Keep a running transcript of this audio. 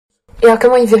Et alors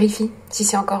comment il vérifie si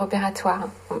c'est encore opératoire?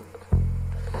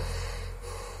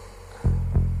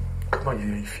 Comment il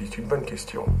vérifie? C'est une bonne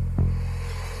question.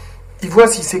 Il voit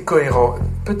si c'est cohérent.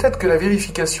 Peut-être que la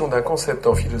vérification d'un concept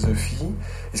en philosophie,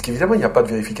 parce qu'évidemment il n'y a pas de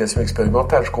vérification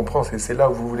expérimentale, je comprends, c'est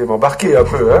là où vous voulez m'embarquer un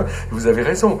peu, hein, vous avez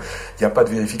raison, il n'y a pas de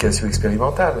vérification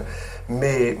expérimentale,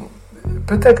 mais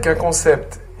peut-être qu'un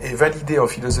concept est validé en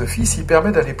philosophie s'il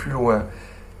permet d'aller plus loin.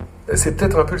 C'est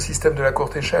peut-être un peu le système de la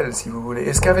courte échelle, si vous voulez.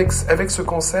 Est-ce qu'avec ce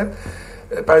concept,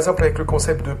 par exemple avec le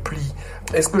concept de pli,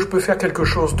 est-ce que je peux faire quelque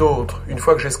chose d'autre une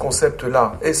fois que j'ai ce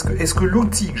concept-là? Est-ce que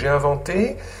l'outil que j'ai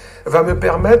inventé va me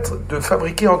permettre de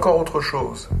fabriquer encore autre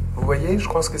chose? Vous voyez, je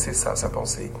pense que c'est ça, sa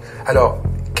pensée. Alors,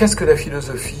 qu'est-ce que la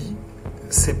philosophie?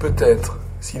 C'est peut-être,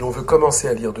 si l'on veut commencer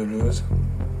à lire Deleuze,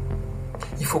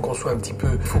 il faut qu'on soit un petit peu,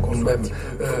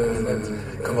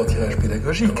 comment dirais-je,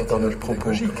 pédagogique dans notre propos.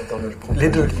 Les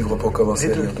deux livres pour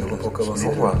commencer à lire Deleuze,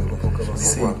 pour moi,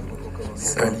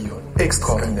 c'est un livre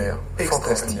extraordinaire,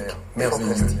 fantastique,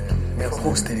 merveilleux.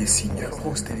 Proust et les signes,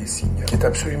 qui est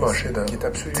absolument un chef-d'œuvre.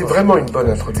 C'est vraiment une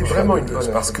bonne introduction,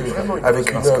 parce que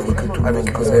avec une œuvre que tout le monde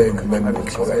connaît, que même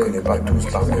si on ne la connaît pas tous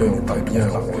par cœur, on très bien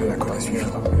la connaît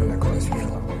suffisamment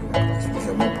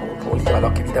pour lire.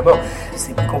 Alors qu'évidemment,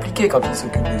 c'est plus compliqué quand il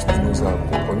s'occupe de Spinoza.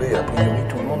 Vous comprenez, a priori,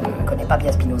 tout le monde ne connaît pas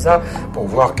bien Spinoza pour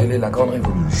voir quelle est la grande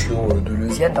révolution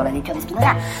deleuzienne dans la lecture de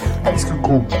Spinoza. Est-ce que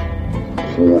Quand,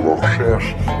 pour la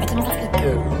recherche, qui nous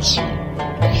explique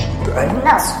un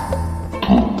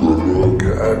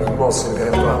immense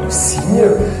répertoire de signes,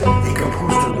 et que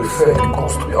Proust ne fait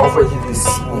que envoyer des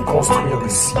signes, construire des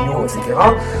signaux, etc.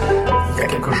 Il y a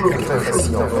quelque chose de très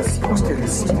fascinant. Proust et les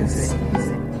signes, c'est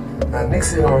un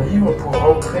excellent livre pour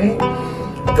rentrer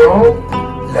dans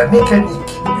la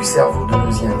mécanique du cerveau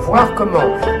deleuzien, voir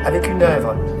comment, avec une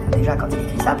œuvre, déjà quand il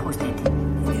écrit ça, Proust était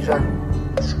déjà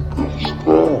superstar,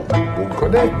 on le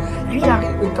connaît. Lui, il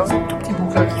arrive dans un tout petit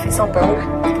bouquin qui fait 100 pages,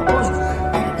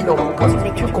 il en propose une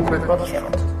lecture complètement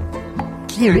différente.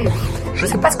 Qui est, je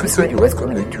ne sais pas ce que c'est, ou est-ce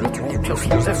comme lecture, c'est une lecture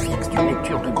philosophique, c'est une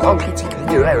lecture de grand critique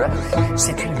littéraire,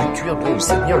 c'est une lecture de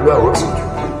Seigneur Loire, c'est une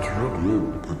lecture de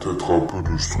peut-être un peu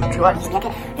de structuralisme.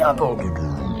 Les rapports de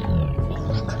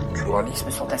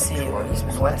structuralisme sont assez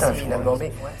lointains finalement,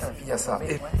 mais il y a ça.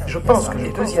 Et je pense que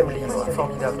le deuxième livre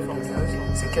formidable de Deleuze,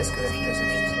 c'est Qu'est-ce que la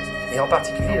philosophie? Et en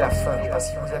particulier la fin, je ne sais pas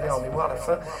si vous avez en mémoire la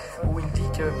fin, où il dit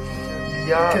que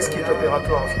qu'est-ce qui est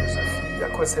opératoire en philosophie? À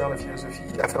quoi sert la philosophie?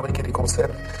 À fabriquer des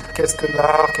concepts. Qu'est-ce que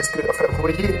l'art? Enfin, vous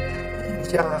voyez,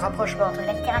 il y a un rapprochement entre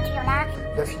la littérature,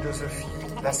 la philosophie,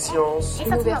 la science.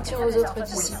 Une ouverture aux autres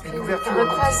disciplines.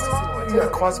 Un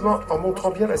croisement en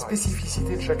montrant bien la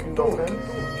spécificité de chacune d'entre elles,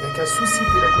 avec un souci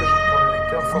pédagogique pour le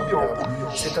lecteur formidable.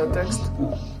 C'est un texte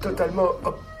totalement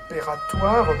opérant pour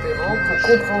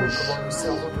comprendre comment le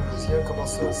cerveau deleuzien, comment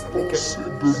sa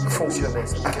mécanique fonctionnait.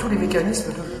 À tous les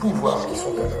mécanismes de pouvoir qui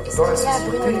sont dans la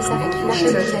société,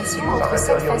 chez l'individu, par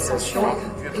intériorisation,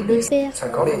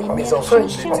 mais enfin,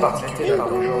 en particulier par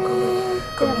des gens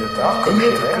comme Lyotard, comme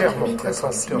Scherer, clairement très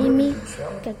sensible.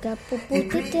 Et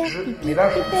puis, mais là,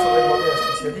 il faudrait demander à un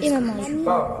spécialiste, je ne suis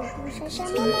pas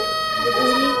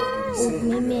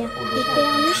mère,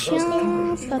 pépère, le chien,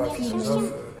 papy, le chien,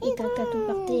 et caca tout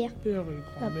par terre.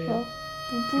 Papa,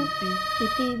 poupou,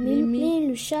 pépé, mémé,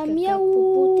 le chat,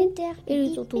 miaou, et le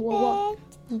toto wawa.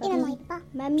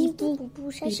 Mamie, poupou,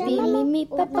 chacha, mémé,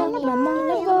 papa, maman,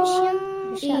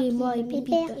 le chien, et moi, et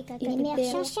pépé, et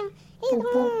pépère,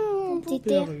 poupou,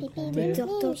 tétère, pépé,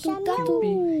 torto, tatou,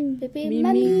 pépé,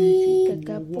 mamie,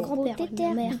 caca, grand-père,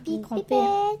 mère, grand-père,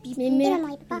 mémé,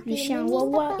 le chien,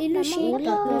 wawa, et le chien, le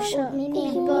chat,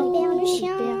 pépère, le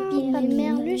chien, le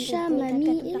mère, le chat,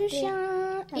 mamie, et le chien,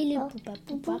 et le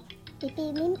poupa, pépé,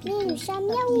 mémé, le chat,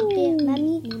 miaou,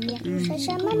 mamie, mère, le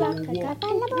chacha, maman, caca,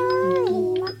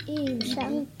 là-bas, et le chat,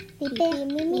 pépé,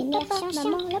 mémé, papa,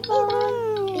 maman, là-bas,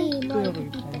 et moi,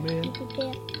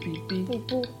 pépère, pipi,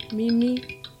 popo, mimi,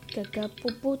 caca,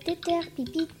 popo, tétère,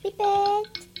 pipi, pipette,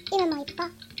 et maman et pas.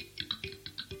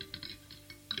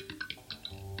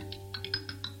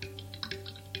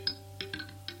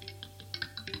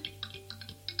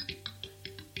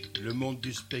 Le monde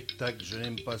du spectacle, je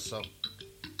n'aime pas ça.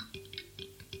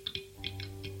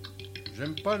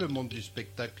 J'aime pas le monde du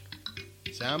spectacle.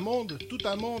 C'est un monde, tout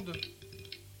un monde.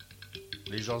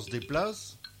 Les gens se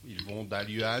déplacent, ils vont d'un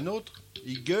lieu à un autre,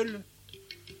 ils gueulent.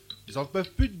 Ils en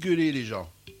peuvent plus de gueuler, les gens.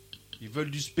 Ils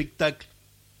veulent du spectacle.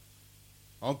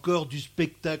 Encore du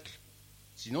spectacle.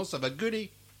 Sinon, ça va gueuler.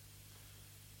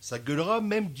 Ça gueulera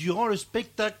même durant le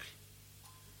spectacle.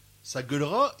 Ça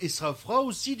gueulera et ça fera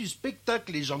aussi du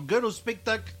spectacle. Les gens gueulent au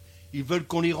spectacle. Ils veulent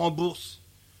qu'on les rembourse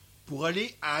pour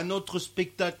aller à un autre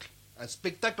spectacle. Un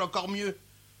spectacle encore mieux.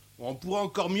 On pourra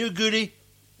encore mieux gueuler.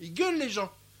 Ils gueulent, les gens.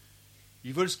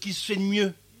 Ils veulent ce qui se fait de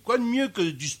mieux. Quoi de mieux que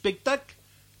du spectacle,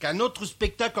 qu'un autre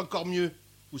spectacle encore mieux,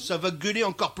 où ça va gueuler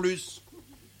encore plus.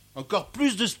 Encore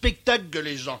plus de spectacles que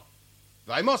les gens.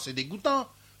 Vraiment, c'est dégoûtant.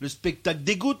 Le spectacle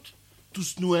dégoûte. Tout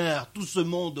ce noir, tout ce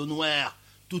monde au noir,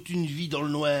 toute une vie dans le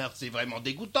noir, c'est vraiment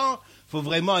dégoûtant. Faut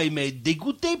vraiment aimer être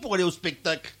dégoûté pour aller au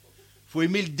spectacle. Faut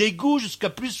aimer le dégoût jusqu'à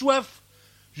plus soif.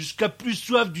 Jusqu'à plus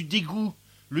soif du dégoût.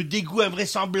 Le dégoût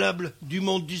invraisemblable du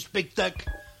monde du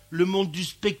spectacle. Le monde du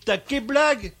spectacle, qu'est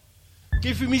blague,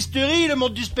 qu'est fumisterie, le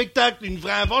monde du spectacle. Une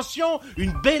vraie invention,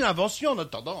 une belle invention en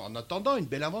attendant une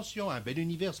belle invention, un bel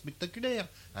univers spectaculaire,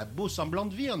 un beau semblant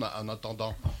de vie en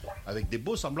attendant, avec des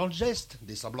beaux semblants de gestes,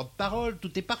 des semblants de paroles,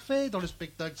 tout est parfait dans le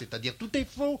spectacle, c'est-à-dire tout est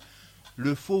faux.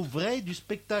 Le faux vrai du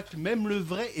spectacle, même le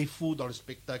vrai est faux dans le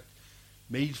spectacle.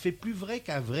 Mais il fait plus vrai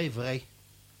qu'un vrai vrai.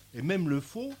 Et même le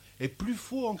faux est plus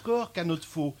faux encore qu'un autre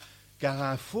faux. Car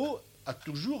un faux a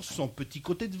toujours son petit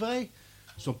côté de vrai.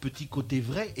 Son petit côté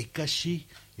vrai est caché.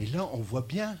 Et là, on voit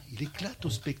bien, il éclate au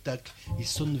spectacle. Il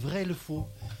sonne vrai le faux.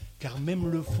 Car même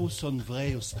le faux sonne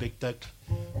vrai au spectacle.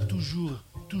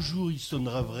 Toujours il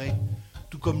sonnera vrai.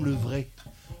 Tout comme le vrai.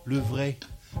 Le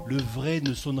vrai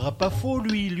ne sonnera pas faux,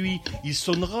 lui. Il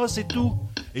sonnera, c'est tout.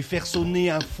 Et faire sonner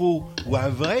un faux ou un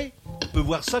vrai, on peut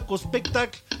voir ça qu'au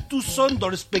spectacle. Tout sonne dans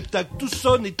le spectacle. Tout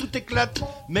sonne et tout éclate.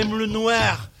 Même le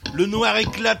noir. Le noir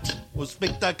éclate au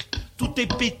spectacle. Tout est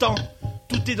pétant.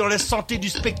 Tout est dans la santé du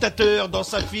spectateur, dans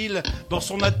sa file, dans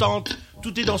son attente.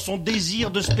 Tout est dans son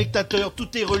désir de spectateur.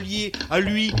 Tout est relié à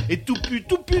lui et tout pue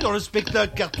dans le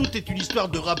spectacle. Car tout est une histoire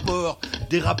de rapports.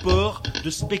 Des rapports de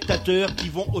spectateurs qui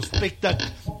vont au spectacle.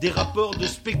 Des rapports de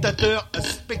spectateur à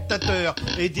spectateur.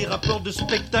 Et des rapports de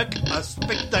spectacle à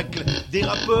spectacle. Des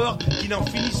rapports qui n'en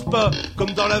finissent pas.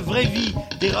 Comme dans la vraie vie.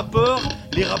 Les rapports,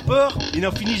 ils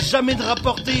n'en finissent jamais de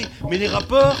rapporter. Mais les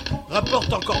rapports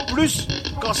rapportent encore plus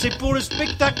quand c'est pour le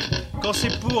spectacle. Quand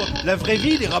c'est pour la vraie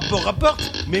vie, les rapports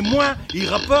rapportent, mais moins ils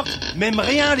rapportent, même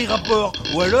rien les rapports.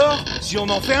 Ou alors, si on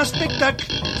en fait un spectacle,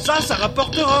 ça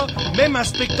rapportera. Même un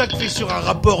spectacle fait sur un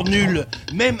rapport nul,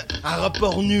 même un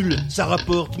rapport nul, ça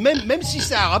rapporte. Même si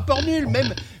c'est un rapport nul,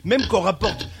 même qu'on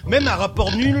rapporte, même un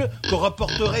rapport nul qu'on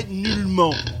rapporterait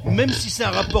nullement. Même si c'est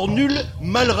un rapport nul,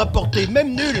 mal rapporté,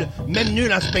 même nul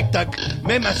un spectacle.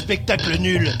 Même un spectacle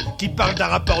nul qui parle d'un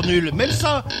rapport nul. Même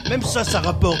ça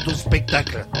rapporte au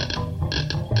spectacle.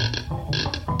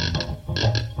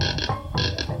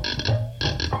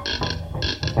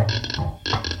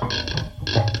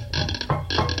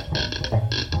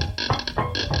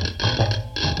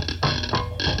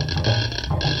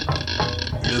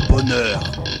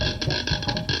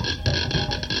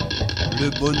 Le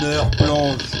bonheur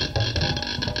plonge.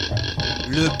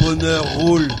 Le bonheur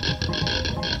roule.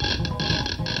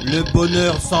 Le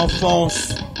bonheur s'enfonce.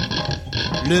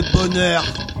 Le bonheur.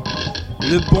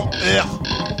 Le bon air.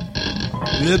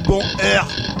 Le bon air.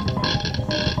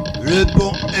 Le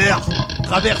bon air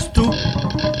traverse tout.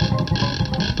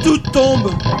 Tout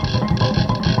tombe.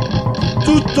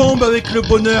 Tout tombe avec le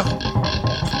bonheur.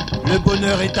 Le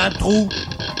bonheur est un trou.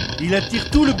 Il attire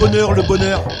tout le bonheur. Le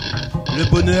bonheur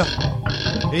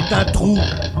est un trou.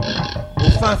 Au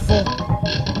fin fond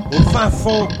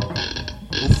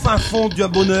du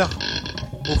bonheur.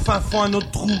 Au fin fond un autre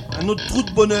trou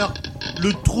de bonheur.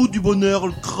 Le trou du bonheur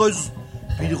le creuse,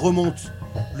 puis il remonte.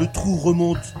 Le trou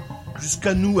remonte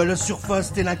jusqu'à nous, à la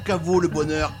surface, tel un caveau, le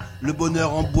bonheur. Le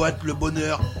bonheur en boîte, le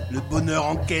bonheur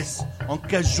en caisse, en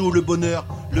cajot, le bonheur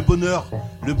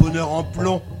en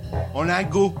plomb, en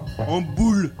lingot, en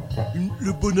boule,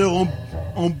 le bonheur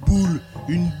en boule,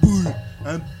 une boule,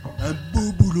 un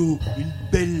beau boulot, une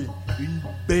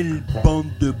belle bande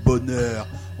de bonheur.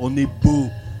 On est beau,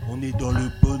 on est dans le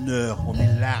bonheur, on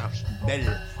est large,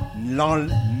 belle,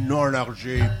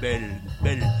 enlargée,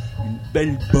 une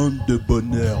belle bande de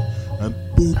bonheur, un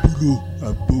beau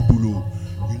boulot,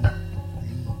 une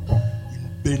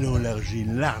belle enlargée,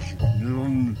 large,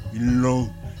 une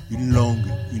langue,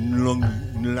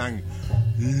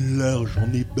 large,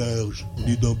 on est barge, on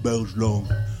est dans barge langue,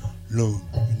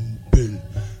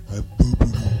 un beau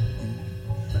boulot,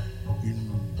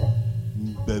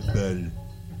 une babale.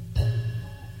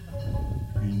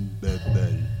 Une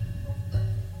babale.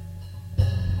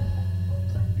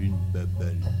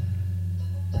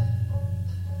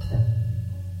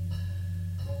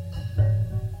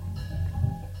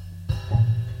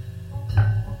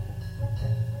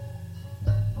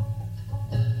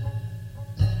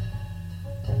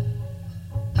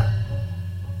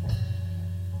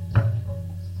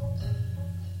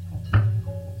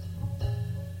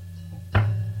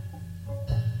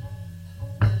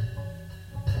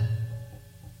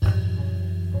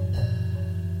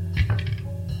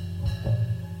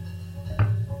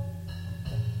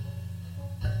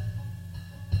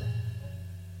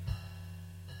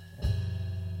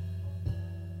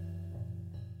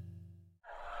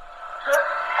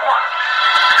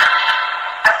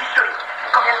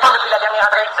 première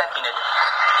adresse, 5 minutes.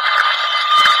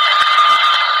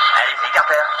 Allez-y,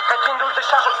 Carter. Faites une dose de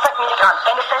charge 5 mg.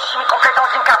 NFS chimie complète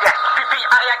enzyme cardiaque. Pupille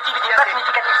réactive et dilatée. Pas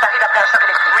significatif, ça arrive après un choc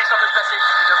électrique. Oui, ils sont tous passés.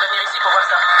 Ils doivent venir ici pour voir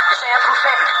ça. J'ai un trou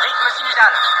faible. Rythme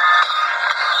sinusal.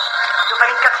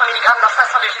 Dopamine 400 mg dans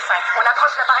 500 de G5. On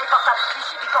approche l'appareil portable.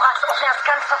 Cliché du thorax. On fait un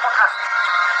scan sans contraste.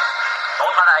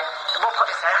 Bon travail. Bon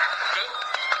professeur. Qui?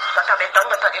 Dr Belton,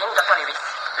 Dr Green, Dr Lewis.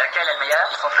 Laquelle est le meilleur?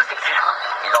 Ils sont tous excellents.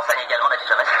 Ils enseignent également la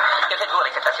diplomatie. Que faites-vous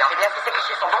avec cette patiente? Eh bien, si ces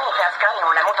clichés sont bons, on fait un scan et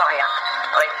on la monte en réa.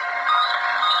 Oui.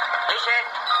 Cliché.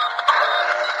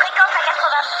 Fréquence à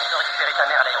 80. Ils ont récupéré ta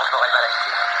mère à l'aéroport, elle va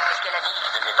l'acheter. Qu'est-ce qu'elle a dit?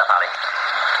 Je ne lui ai pas parlé.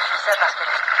 Je sais parce que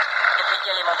depuis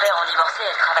qu'elle et mon père ont divorcé,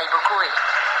 elle travaille beaucoup et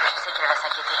je sais qu'elle va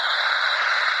s'inquiéter.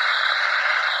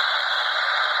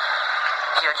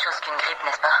 J'ai autre chose qu'une grippe,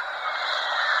 n'est-ce pas?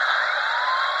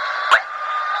 Ouais.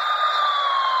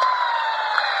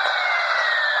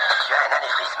 Tu as un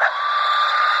anévrisme.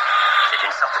 C'est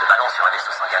une sorte de ballon sur un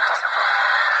vaisseau sanguin de ton cerveau.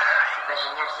 C'est pas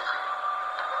génial ce truc.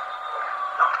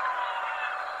 Non.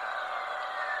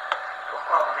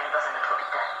 Pourquoi on m'emmène dans un autre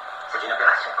hôpital? C'est une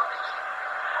opération compliquée.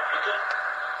 Compliqué?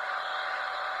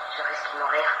 Je risque de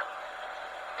mourir.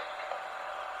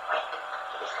 Oui,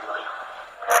 tu risques de mourir.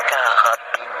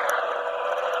 Carabine.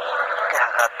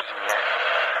 Carabine.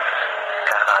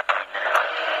 Carabine.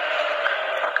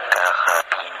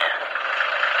 Carabine.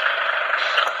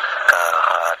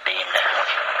 Carabine.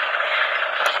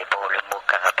 C'est beau le mot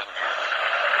carabine.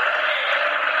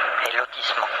 Et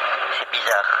lotissement. C'est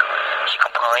bizarre. Je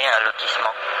comprends rien à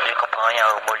lotissement. Je comprends rien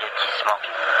au mot lotissement.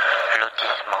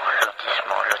 Lotissement,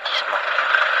 lotissement, lotissement.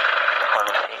 En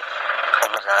effet, on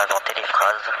nous a inventé des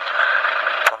phrases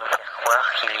pour nous faire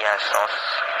croire qu'il y a un sens.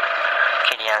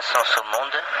 Qu'il y a un sens au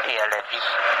monde et à la vie.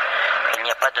 Il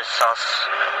n'y a pas de sens.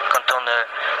 Quand on ne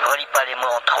relie pas les mots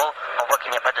entre eux, on voit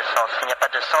qu'il n'y a pas de sens. Il n'y a pas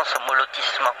de sens au mot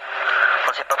lotissement. On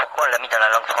ne sait pas pourquoi on l'a mis dans la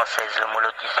langue française, le mot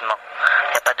lotissement.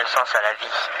 Il n'y a pas de sens à la vie.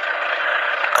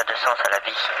 Il n'y a pas de sens à la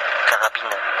vie. Carabine.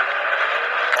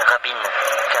 Carabine.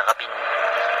 Carabine.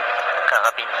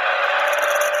 Carabine.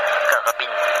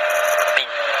 Carabine.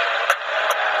 Bine.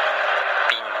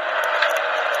 Bine.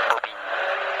 Bobine.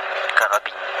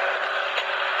 Carabine.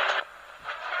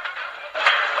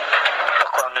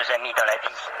 Pourquoi on nous a mis dans la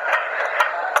vie?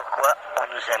 Pourquoi on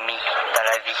nous a mis dans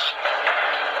la vie?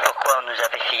 Pourquoi on nous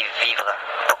avait fait vivre?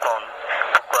 Pourquoi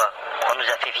on nous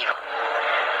a fait vivre?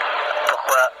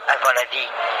 Pourquoi avant la vie,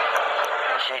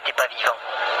 je n'étais pas vivant?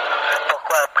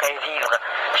 Pourquoi après vivre,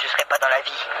 je ne serais pas dans la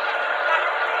vie?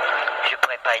 Je ne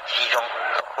pourrais pas être vivant.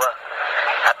 Pourquoi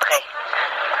après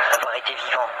avoir été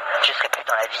vivant, je ne serais plus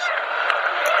dans la vie?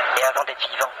 Et avant d'être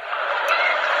vivant,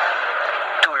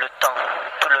 tout le temps,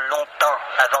 tout le longtemps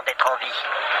avant d'être en vie,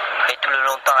 et tout le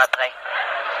longtemps après.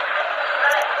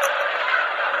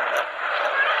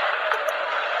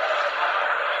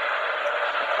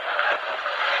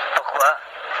 Pourquoi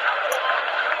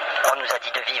on nous a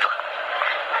dit de vivre?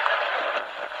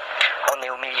 On est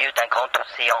au milieu d'un grand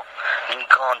océan, d'une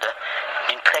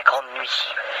très grande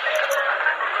nuit.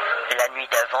 La nuit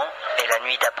d'avant et la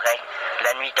nuit d'après.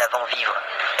 La nuit d'avant vivre.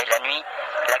 Et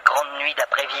la grande nuit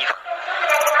d'après vivre.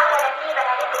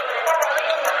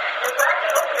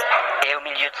 Et au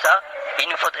milieu de ça, il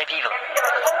nous faudrait vivre.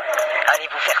 Allez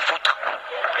vous faire foutre.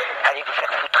 Allez vous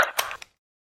faire foutre.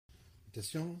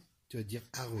 Attention, tu vas dire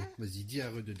areux. Vas-y, dis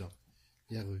areux dedans.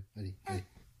 Dis areux. Allez, allez.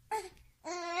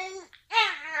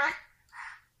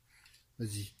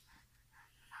 Vas-y.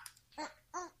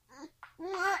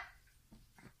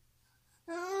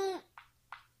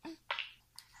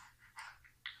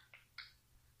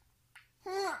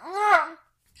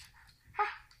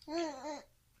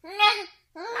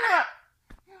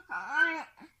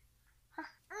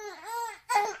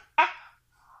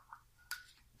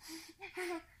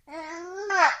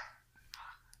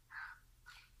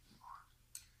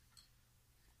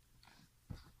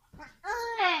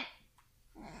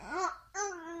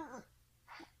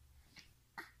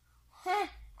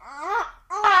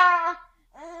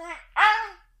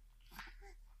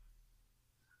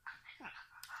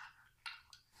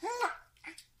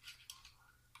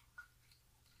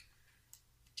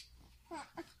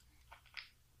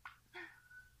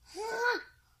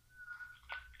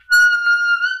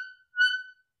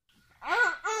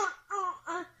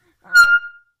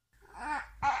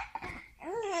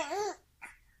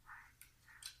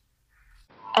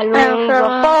 Allons,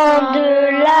 enfants de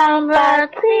la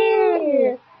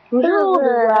patrie, jour de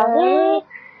soirée,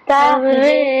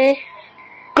 taré,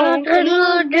 contre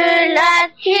nous de la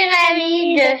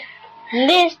pyramide,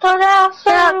 les standards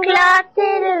sont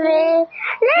élevés,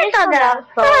 les standards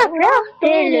sont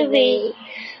élevés,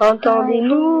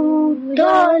 Entendez-nous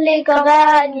dans les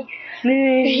campagnes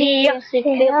mugir ces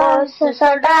féroces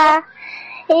soldats.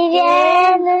 Ils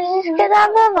viennent jusque dans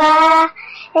nos bras,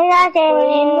 et la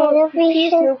terre, nos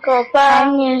fils, nos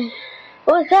campagnes.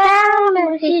 Aux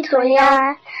armes,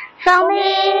 citoyens,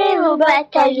 formez vos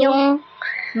bataillons.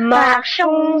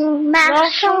 Marchons,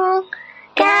 marchons,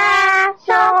 car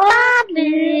sans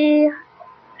bavure,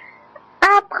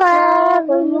 après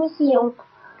nous sillons.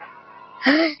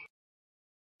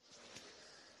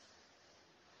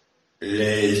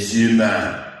 Les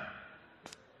humains.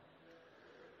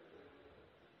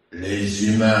 Les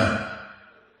humains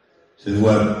se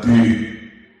voient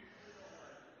plus.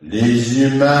 Les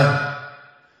humains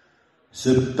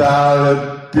se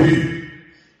parlent plus.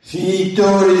 Finito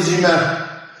les humains.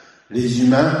 Les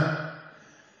humains,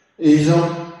 ils ont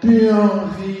plus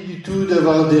envie du tout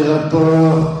d'avoir des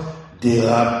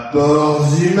rapports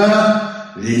humains.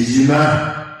 Les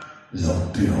humains, ils ont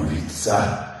plus envie de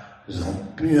ça. Ils ont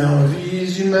plus envie,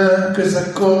 les humains, que ça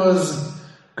cause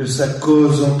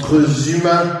entre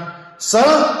humains. Ça,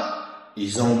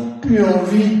 ils ont plus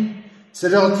envie. Ça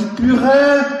leur dit plus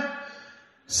rien.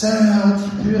 Ça leur dit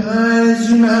plus rien,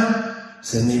 les humains.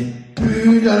 Ça n'est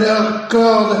plus dans leurs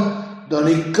cordes, dans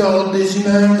les cordes des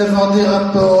humains, d'avoir des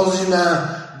rapports humains,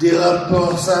 des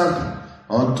rapports simples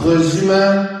entre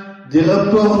humains, des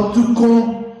rapports tout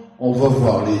cons. On va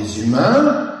voir les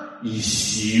humains,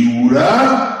 ici ou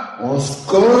là, on se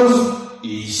cause,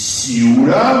 ici ou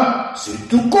là, c'est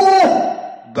tout con.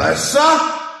 Ben ça,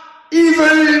 ils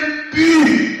veulent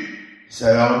plus.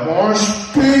 Ça leur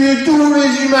branche plus du tout,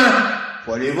 les humains.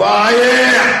 Faut aller voir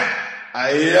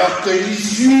ailleurs que j'y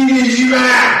suis, les humains.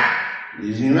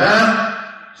 Les humains,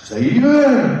 ça ils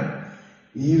veulent.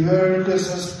 Ils veulent que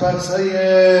ça se passe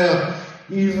ailleurs.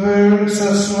 Ils veulent que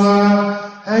ça soit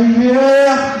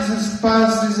ailleurs, que ça se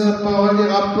passe les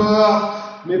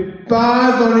rapports, mais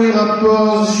pas dans les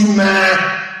rapports humains.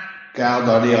 Car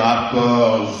dans les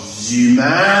rapports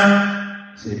humains,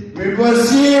 c'est plus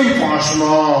possible,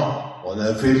 franchement. On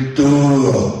a fait le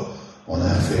tour. On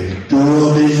a fait le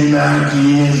tour des humains qui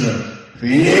disent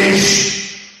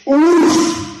finish, ouf,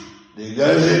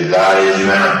 dégagez de là les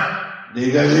humains,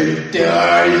 dégagez du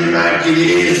terrain les humains qui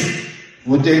disent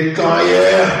foutez le camp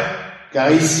ailleurs,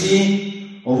 car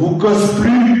ici, on vous cause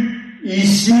plus,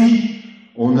 ici,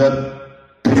 on n'a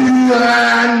plus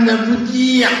rien à vous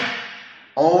dire,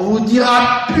 on vous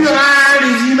dira plus rien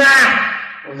les humains,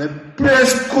 on n'a plus à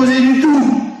se causer du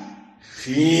tout,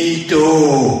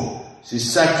 finito. C'est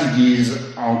ça qu'ils disent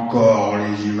encore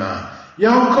les humains. Il y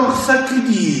a encore ça qu'ils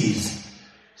disent.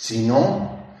 Sinon,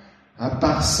 à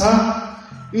part ça,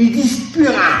 ils disent plus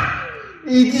rien.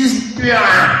 Ils disent plus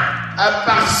rien. À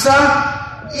part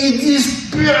ça, ils disent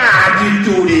plus rien du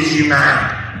tout les humains.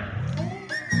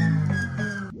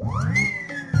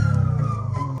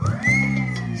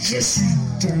 Je suis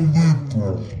tombé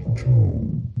pour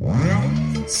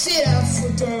c'est la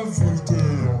faute à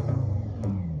Voltaire.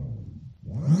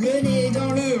 Le nez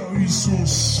dans le ruisseau,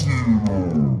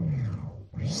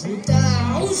 c'est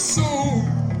à Rousseau.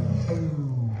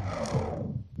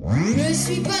 Je ne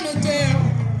suis pas notaire,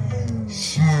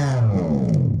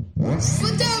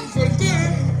 faute à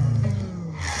Voltaire.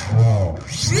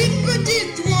 Je suis petit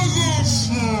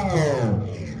oiseau,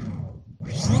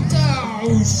 faute à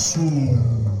Rousseau.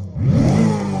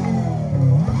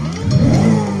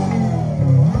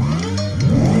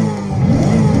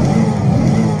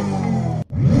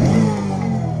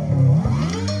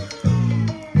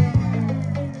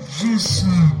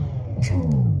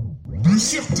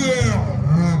 Sur terre,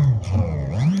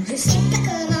 je sais pas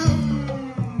comment.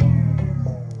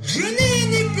 Je n'ai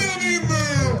ni peur ni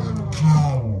mère.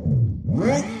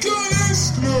 Aucun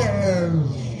esclave.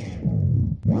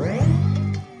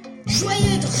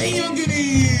 Joyeux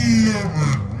triangulaire.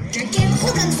 Quelqu'un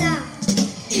trop comme ça.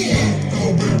 Il est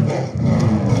tombé par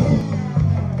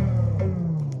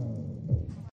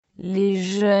Les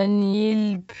jeunes,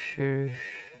 ils puent.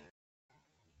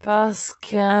 Parce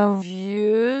qu'un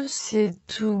vieux s'est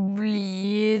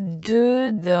oublié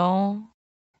dedans.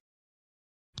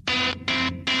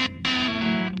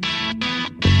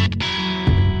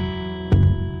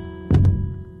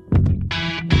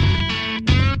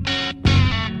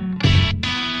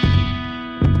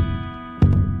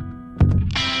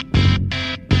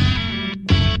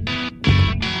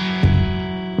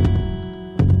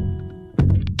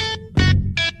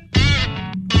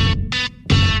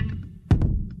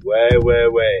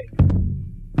 Ouais.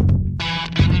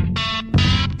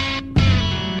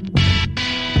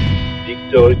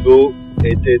 Victor Hugo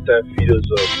était un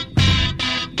philosophe.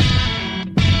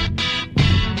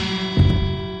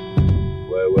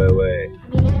 Ouais.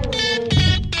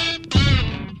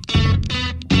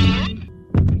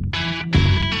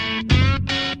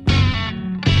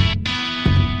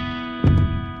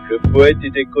 poète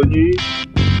était connu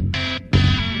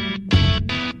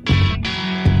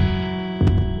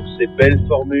pour ses belles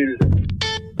formules.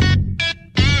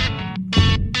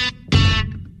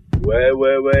 Ouais.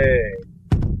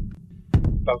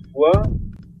 Parfois,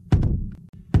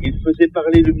 il faisait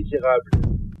parler le misérable.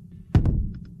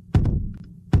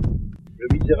 Le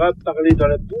misérable parlait dans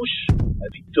la bouche à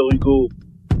Victor Hugo.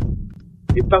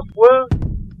 Et parfois,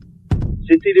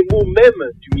 c'était les mots mêmes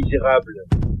du misérable.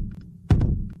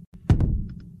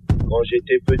 Quand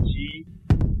j'étais petit,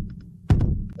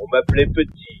 on m'appelait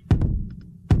petit.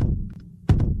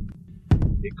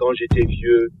 Et quand j'étais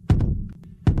vieux,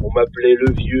 on m'appelait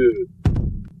le vieux.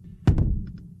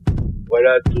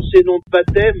 Voilà tous ces noms de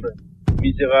baptême,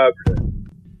 misérable.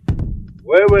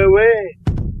 Ouais.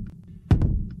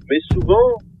 Mais souvent,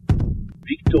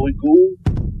 Victor Hugo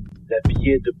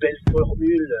l'habillait de belles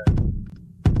formules.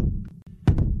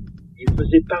 Il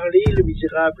faisait parler le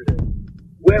misérable.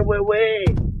 Ouais.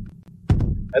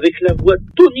 Avec la voix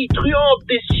tonitruante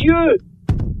des cieux.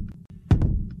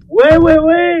 Ouais.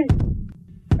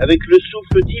 Avec le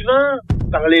souffle divin,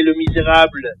 parlait le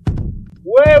misérable.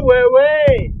 Ouais.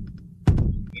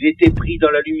 Il était pris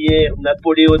dans la lumière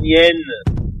napoléonienne.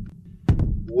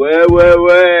 Ouais.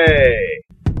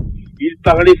 Il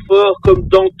parlait fort comme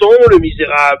Danton, le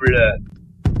misérable.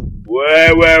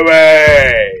 Ouais.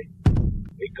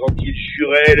 Et quand il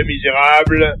jurait, le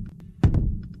misérable,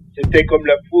 c'était comme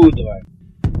la foudre.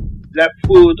 La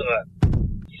foudre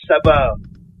qui s'abat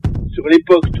sur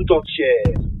l'époque tout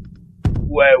entière.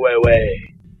 Ouais.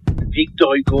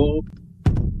 Victor Hugo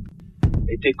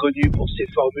était connu pour ses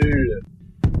formules.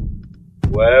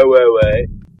 Ouais.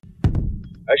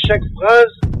 À chaque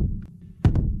phrase,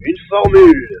 une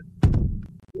formule.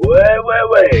 Ouais.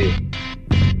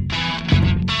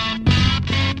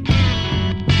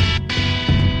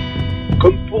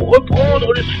 Comme pour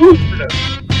reprendre le souffle.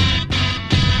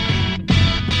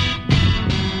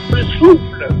 Le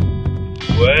souffle.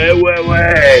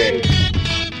 Ouais.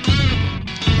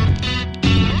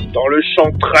 Dans le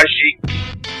chant tragique.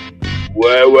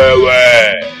 Ouais.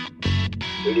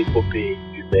 De l'épopée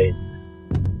humaine.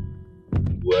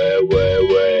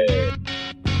 Ouais.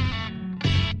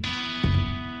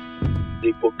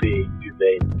 L'épopée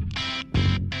humaine.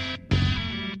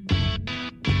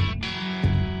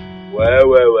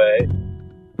 Ouais.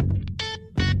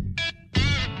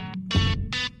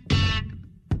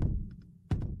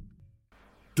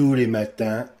 Tous les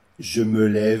matins, je me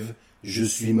lève, je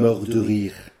suis mort de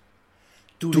rire.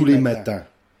 Tous les matins.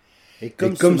 Et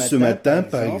comme ce matin,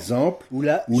 par exemple, où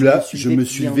là, je me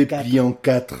suis levé plié en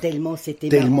quatre. Tellement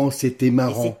c'était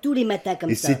marrant.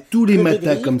 Et c'est tous les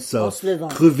matins comme ça.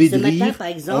 Crevé de rire,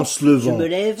 en se levant.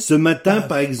 Ce matin,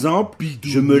 par exemple,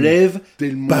 je me lève,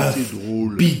 paf,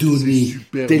 bidonné.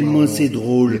 Tellement c'est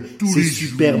drôle. C'est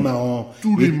super marrant.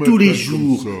 Et tous les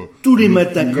jours, tous les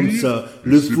matins comme ça.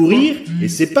 Le fou rire, et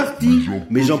c'est parti.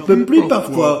 Mais j'en peux plus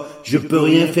parfois. Je peux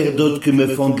rien faire d'autre que me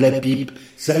fendre la pipe.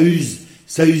 Ça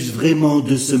use vraiment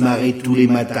de se marrer tous les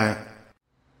matins.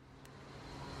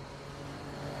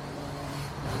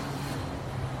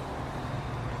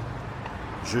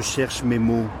 Je cherche mes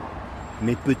mots,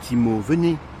 mes petits mots.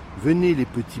 Venez les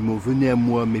petits mots, venez à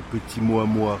moi, mes petits mots à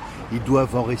moi. Ils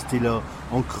doivent en rester là,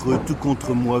 en creux, tout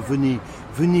contre moi.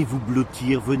 Venez vous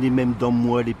blottir, venez même dans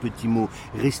moi les petits mots.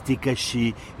 Restez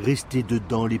cachés, restez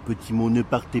dedans les petits mots, ne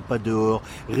partez pas dehors.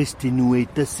 Restez noués,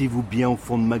 tassez-vous bien au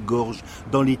fond de ma gorge,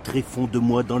 dans les tréfonds de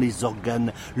moi, dans les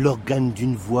organes. L'organe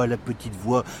d'une voix, la petite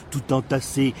voix, tout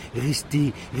entassé.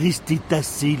 Restez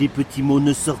tassés les petits mots,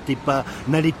 ne sortez pas,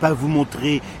 n'allez pas vous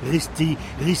montrer. Restez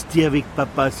avec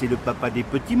papa, c'est le papa des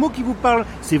petits mots qui vous parle.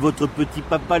 C'est votre petit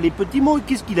papa, les petits mots. Et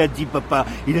qu'est-ce qu'il a dit papa?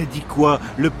 Il a dit quoi,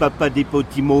 le papa des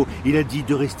petits mots? Il a dit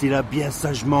de rester là bien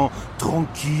sagement,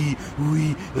 tranquille,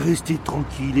 oui, restez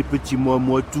tranquille, les petits mots à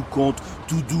moi, tout compte,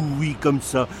 tout doux, oui, comme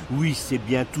ça, oui, c'est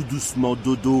bien, tout doucement,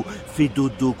 dodo, fais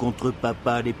dodo contre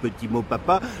papa, les petits mots,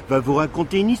 papa va vous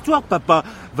raconter une histoire, papa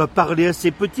va parler à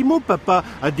ses petits mots, papa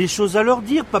a des choses à leur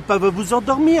dire, papa va vous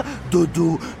endormir,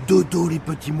 dodo, les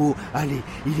petits mots, allez,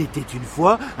 il était une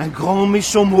fois un grand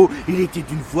méchant mot, il était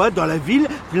une fois dans la ville,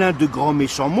 plein de grands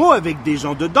méchants mots avec des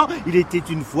gens dedans, il était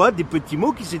une fois des petits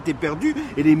mots qui s'étaient perdus,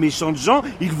 et les méchants gens,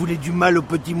 ils voulaient du mal aux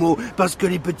petits mots, parce que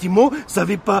les petits mots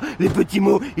savaient pas, les petits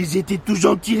mots, ils étaient toujours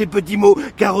gentils les petits mots,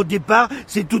 car au départ,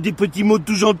 c'est tous des petits mots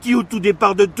tout gentils au tout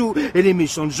départ de tout. Et les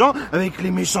méchants gens, avec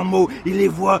les méchants mots, ils les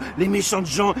voient, les méchants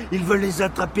gens, ils veulent les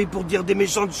attraper pour dire des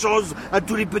méchantes choses à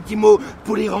tous les petits mots,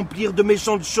 pour les remplir de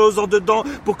méchantes choses en dedans,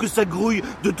 pour que ça grouille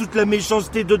de toute la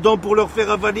méchanceté dedans, pour leur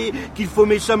faire avaler qu'il faut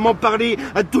méchamment parler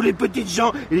à tous les petits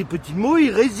gens. Et les petits mots,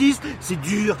 ils résistent. C'est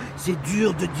dur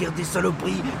de dire des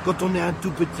saloperies quand on est un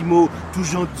tout petit mot, tout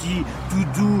gentil, tout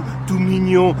doux, tout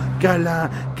mignon, câlin,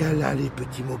 les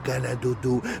petits mots, câlin,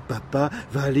 dodo. Papa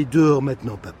va aller dehors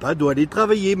maintenant, papa doit aller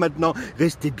travailler maintenant.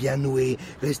 Restez bien noués,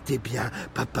 restez bien,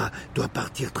 papa doit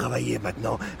partir travailler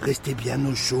maintenant. Restez bien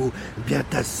au chaud, bien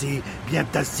tassés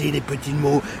les petits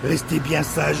mots. Restez bien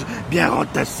sages, bien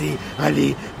rentassés.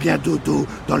 Allez, bien dodo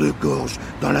dans la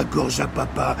gorge à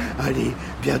papa. Allez,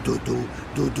 bien dodo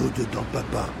dedans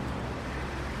papa.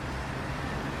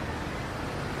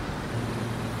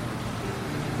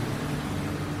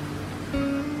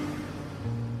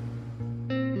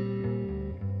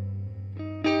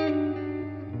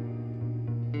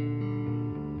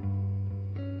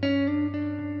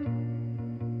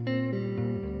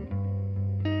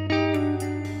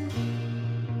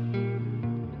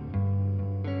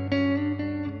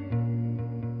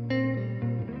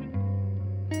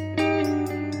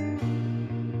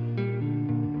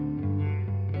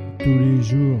 Tous les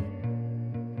jours,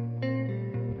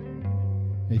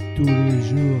 et tous les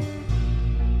jours,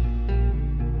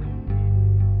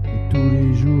 et tous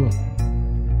les jours,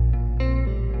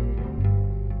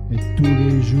 et tous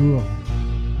les jours,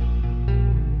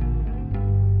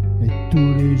 et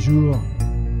tous les jours,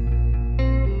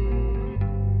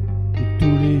 et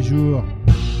tous les jours,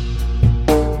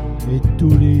 et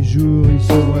tous les jours, il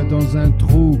se voit dans un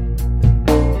trou.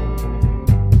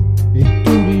 Et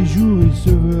tous les jours il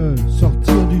se veut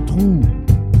sortir du trou.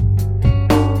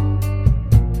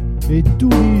 Et tous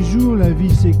les jours la vie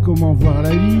c'est comment voir la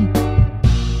vie.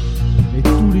 Et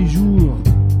tous les jours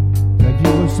la vie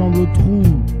ressemble au trou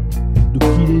d'où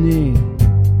il est né.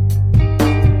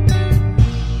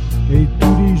 Et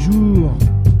tous les jours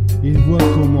il voit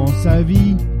comment sa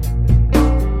vie.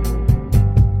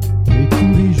 Et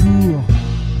tous les jours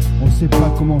on sait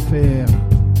pas comment faire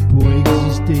pour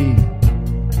exister.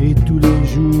 Et tous les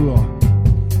jours,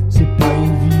 c'est pas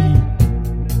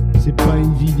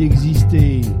une vie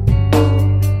d'exister.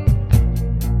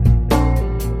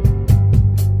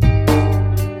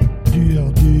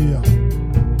 Dur, dur,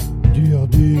 dur,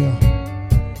 dur,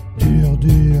 dur,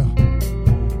 dur,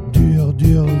 dur,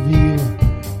 dur vivre,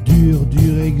 dur,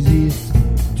 dur existe,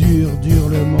 dur, dur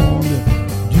le monde,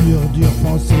 dur, dur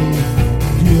penser,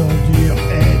 dur, dur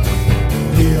être,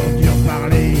 dur, dur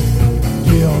parler.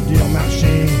 Dur, dur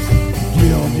marcher,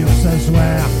 dur, dur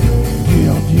s'asseoir,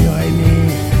 dur, dur aimer,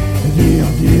 dur,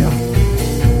 dur,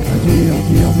 dur,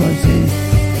 dur bosser,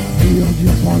 dur,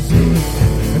 dur penser,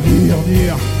 dur,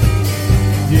 dur,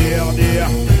 dur, dur, dur,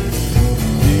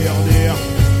 dur, dur,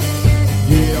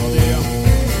 dur,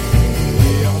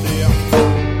 dur, dur.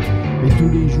 Et tous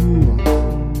les jours,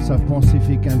 sa pensée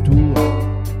fait qu'un tour.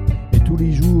 Et tous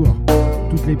les jours,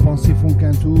 toutes les pensées font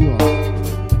qu'un tour.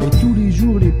 Et tous les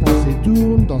jours les pensées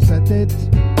tournent dans sa tête.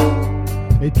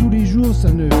 Et tous les jours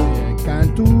ça ne fait qu'un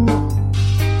tour.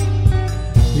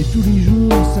 Et tous les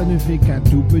jours ça ne fait qu'un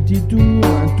tout petit tour.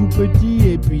 Un tout petit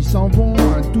et puis s'en vont.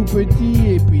 Un tout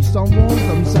petit et puis s'en vont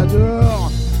comme ça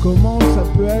dehors. Comment ça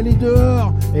peut aller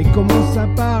dehors? Et comment ça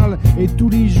parle? Et tous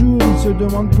les jours il se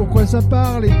demande pourquoi ça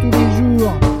parle. Et tous les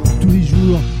jours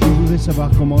il voudrait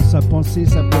savoir comment sa pensée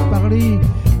ça peut parler.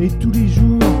 Et tous les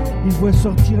jours il voit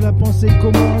sortir la pensée.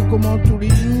 Comment tous les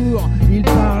jours il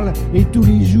parle. Et tous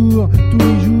les jours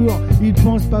il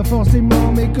pense pas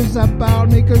forcément, mais que ça parle,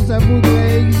 mais que ça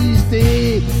voudrait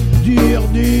exister. Dur,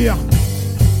 dur,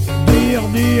 dur,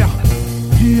 dur,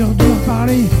 dur, dur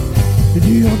parler,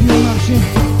 dur, dur marcher,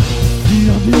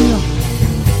 dur, dur,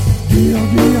 dur,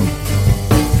 dur,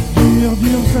 dur,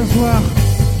 dur s'asseoir,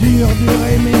 dur, dur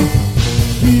aimer,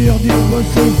 dur, dur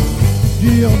bosser,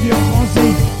 dur, dur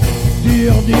penser,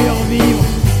 dur, dur vivre,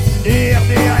 dur,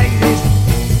 dur existe,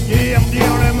 dur,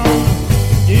 dur le monde,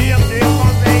 dur, dur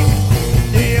penser,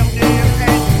 dur, dur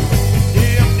être,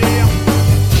 dur, dur,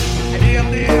 dur, dur,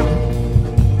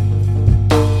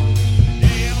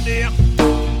 dur, dur.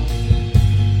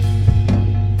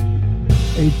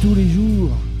 Et tous les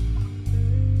jours,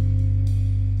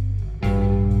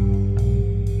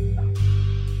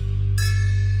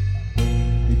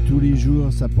 tous les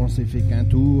jours, sa pensée fait qu'un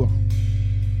tour.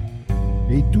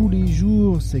 Et tous les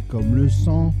jours, c'est comme le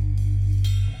sang.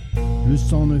 Le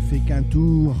sang ne fait qu'un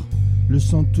tour. Le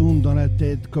sang tourne dans la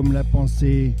tête comme la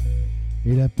pensée.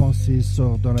 Et la pensée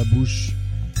sort dans la bouche.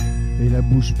 Et la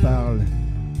bouche parle.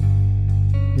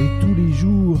 Et tous les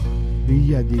jours, il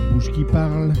y a des bouches qui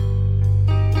parlent.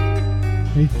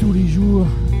 Et tous les jours,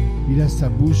 il a sa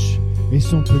bouche et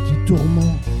son petit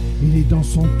tourment. Il est dans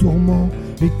son tourment.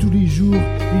 Et tous les jours,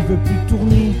 il veut plus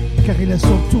tourner, car il a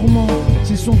son tourment.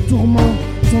 C'est son tourment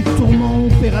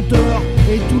opérateur.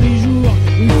 Et tous les jours,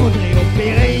 il faudrait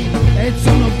opérer, être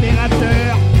son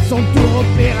opérateur, son tour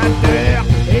opérateur.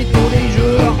 Et tous les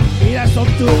jours, il a son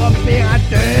tour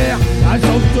opérateur, à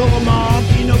son tourment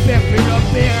qui n'opère plus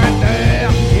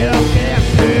l'opérateur. Il opère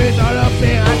plus dans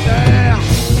l'opérateur.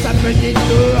 Sa petite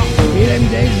tour, il aime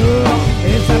des jours.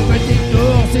 Et sa petite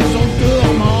tour, c'est son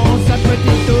tourment. Sa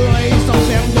petite tour, et il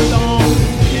s'enferme dedans.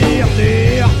 Dur,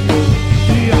 dur,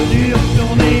 dur, dur,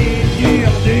 tourner. Dur,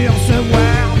 dur, se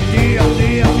voir. Dur,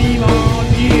 dur, vivant.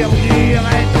 Dur, dur,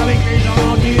 être avec les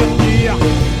gens. Dur, dur,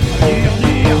 dur,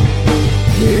 dur,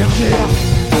 dur, dur.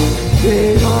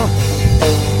 Vivant,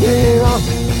 vivant,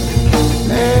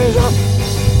 les gens,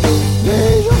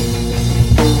 les gens.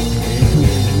 Et tous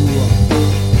les jours,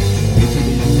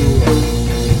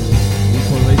 il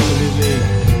faudrait se lever.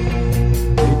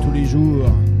 Et tous les jours,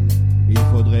 il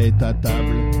faudrait être à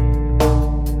table.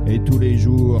 Et tous les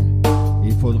jours,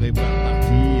 il faudrait voir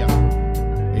partir.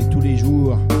 Et tous les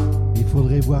jours, il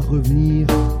faudrait voir revenir.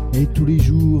 Et tous les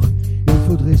jours, il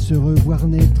faudrait se revoir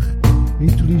naître. Et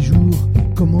tous les jours,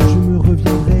 comment je me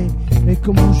reviendrai. Et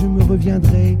comment je me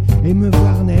reviendrai et me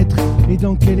voir naître. Et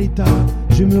dans quel état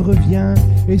je me reviens.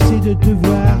 Essaie de te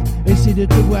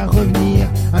voir revenir.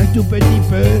 Un tout petit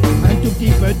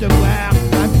peu te voir.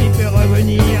 Un petit peu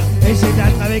revenir. Essaie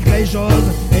d'être avec les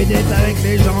choses et d'être avec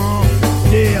les gens.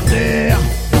 Dire, dire,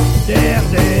 dire,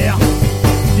 dire,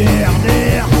 dire,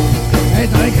 dire.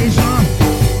 Être avec les gens.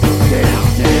 Dire,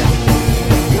 dire,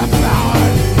 la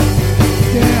parole.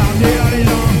 Dire, dire les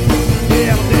gens.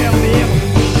 Dire, dire, dire.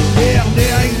 Dire,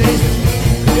 dire existe.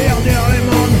 Dire, dire les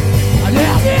mondes.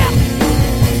 Dire, dire.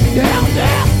 Dire,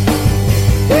 dire.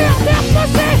 Dire, dire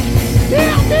pousser.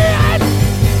 Dire, dire être.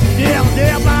 Dire,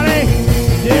 dire parler.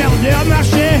 Dire, dire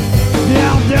marcher.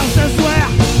 Dire, dire ce soir.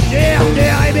 Dire,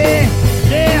 dire aimer.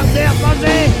 Dire, dire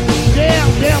penser. Dire,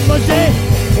 dire bosser.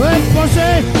 Ouais,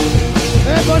 bosser.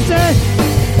 Et bosser.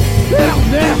 Dire,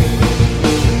 dire.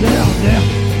 Dire, dire.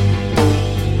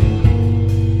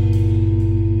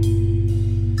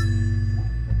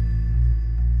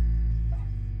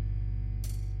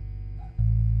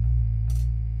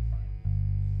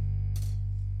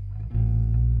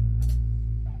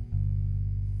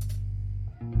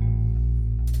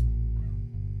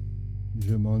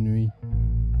 Je m'ennuie.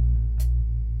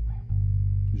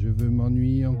 Je veux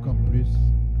m'ennuyer encore plus.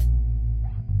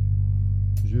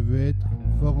 Je veux être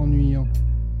fort ennuyant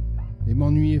et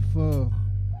m'ennuyer fort.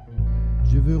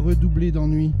 Je veux redoubler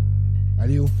d'ennui,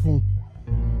 aller au fond,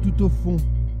 tout au fond,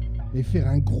 et faire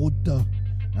un gros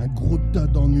tas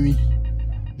d'ennui.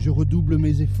 Je redouble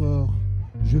mes efforts,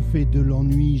 je fais de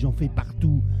l'ennui, j'en fais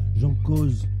partout, j'en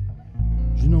cause.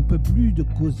 Je n'en peux plus de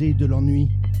causer de l'ennui.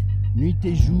 Nuit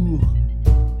et jour,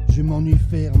 je m'ennuie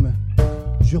ferme.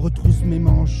 Je retrousse mes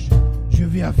manches. Je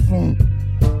vais à fond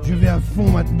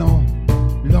maintenant.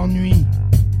 L'ennui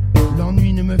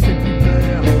ne me fait plus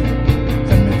peur.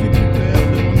 Ça ne me fait plus peur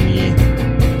de m'ennuyer.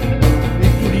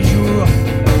 Et tous les jours,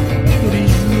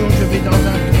 je vais dans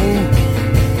un trou.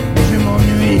 Et je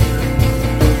m'ennuie.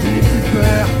 Je n'ai plus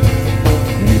peur.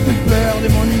 De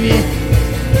m'ennuyer.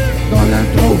 Dans un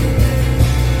trou.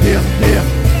 Dire.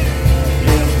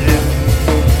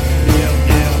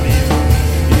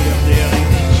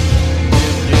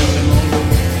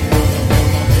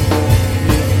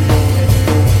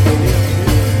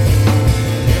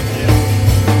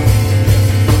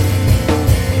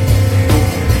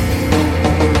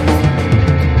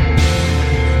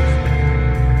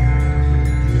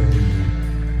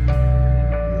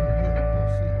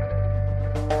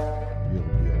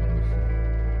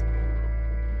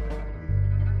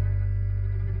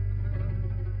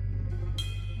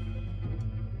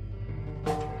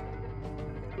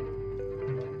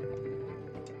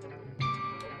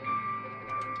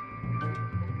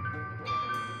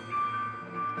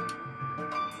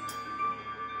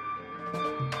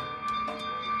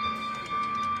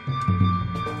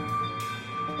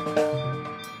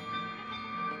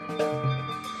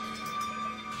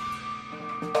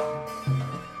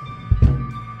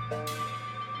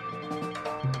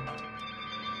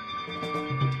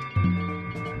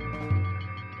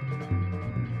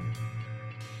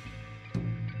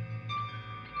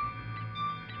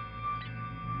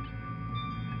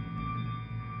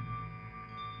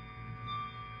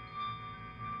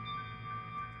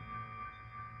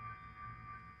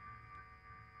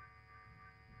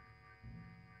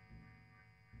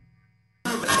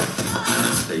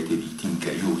 été victime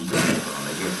caillou pendant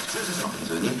la guerre, c'est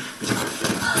emprisonné, mais c'est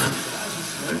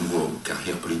une nouvelle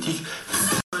carrière politique.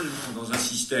 Dans un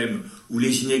système où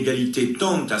les inégalités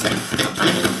tendent à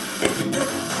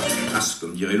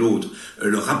comme dirait l'autre,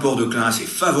 le rapport de classe est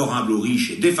favorable aux riches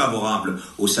et défavorable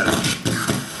aux salariés.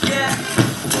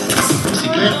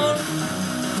 C'est clair ?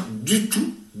 Du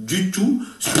tout.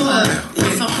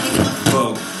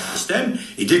 Fort système.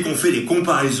 Et dès qu'on fait des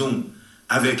comparaisons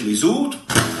avec les autres,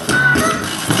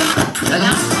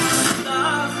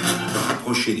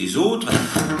 rapprocher des autres,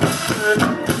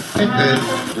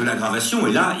 de l'aggravation.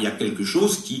 Et là, il y a quelque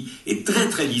chose qui est très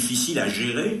très difficile à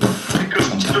gérer.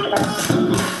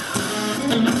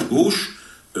 Gauche,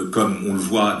 comme on le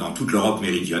voit dans toute l'Europe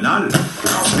méridionale.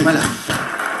 Voilà.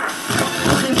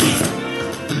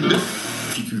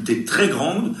 Difficulté très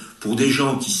grande pour des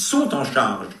gens qui sont en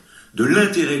charge de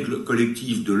l'intérêt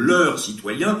collectif de leurs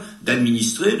citoyens,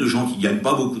 d'administrer, de gens qui ne gagnent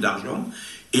pas beaucoup d'argent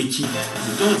et qui,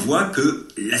 pourtant, voient que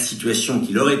la situation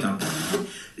qui leur est imposée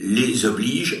les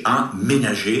oblige à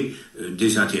ménager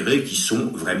des intérêts qui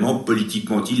sont vraiment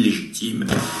politiquement illégitimes.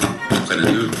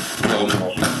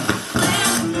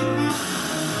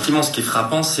 Effectivement, ce qui est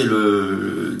frappant, c'est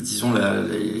le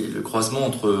croisement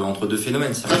entre deux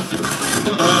phénomènes.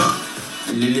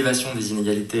 L'élévation des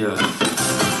inégalités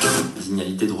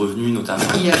de revenus, notamment.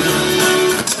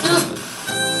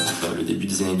 Le début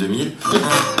des années 2000.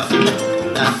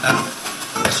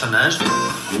 Personnage.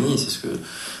 C'est ce que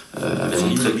c'est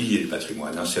l'immobilier, le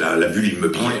patrimoine. Hein, c'est la bulle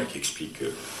immobilière qui explique.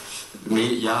 Mais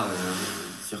il y a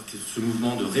ce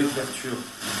mouvement de réouverture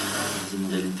des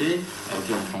inégalités a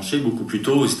été enclenché beaucoup plus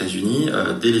tôt aux États-Unis,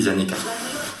 dès les années 40.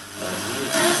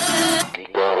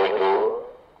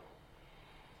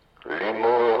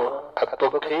 L'humour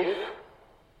apocryphe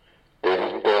de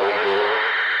Victor Hugo.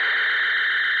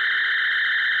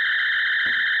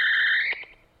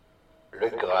 Le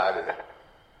Graal.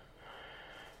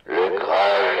 Le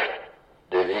Graal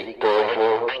de Victor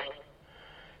Hugo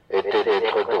était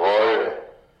d'être drôle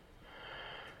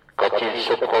quand il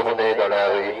se promenait dans la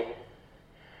rue.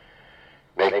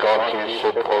 Mais quand il se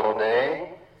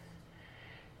promenait,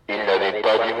 il n'avait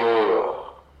pas d'humour.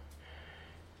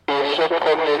 Il se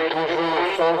promenait toujours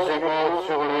sans humour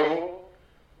sur lui.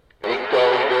 Victor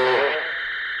Hugo.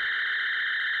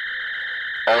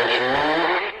 Un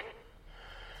jour,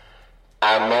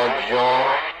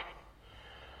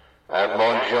 un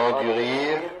mendiant du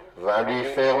rire vint lui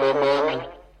faire l'aumône.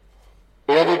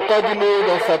 Il n'avait pas d'humour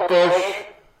dans sa poche.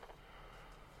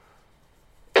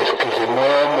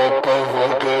 Excusez-moi, mon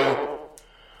pauvre gueux.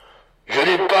 Je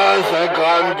n'ai pas un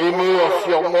gramme d'humour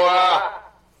sur moi.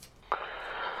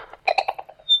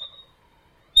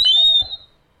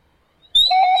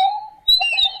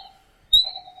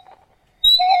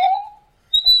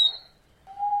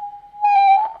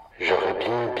 J'aurais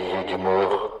bien un billet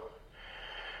d'humour,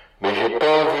 mais j'ai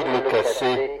pas envie de le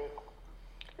casser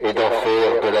et d'en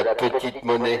faire de la petite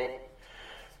monnaie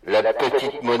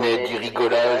du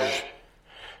rigolage.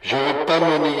 Je veux pas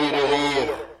monnayer le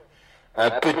rire,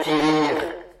 un petit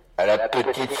rire à la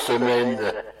petite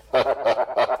semaine.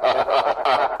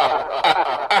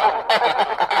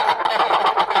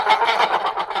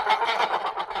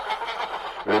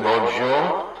 Le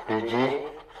mendiant lui dit: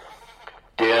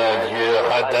 t'es un vieux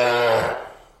radin.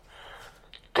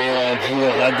 T'es un vieux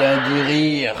radin du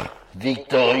rire,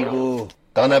 Victor Hugo.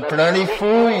 T'en as plein les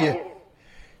fouilles.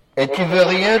 Et tu veux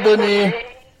rien donner.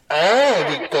 Hein,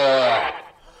 Victor?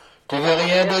 Tu veux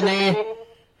rien donner?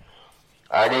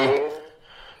 Allez,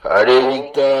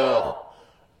 Victor.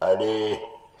 Allez,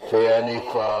 fais un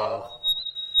effort.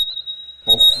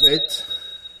 En fait,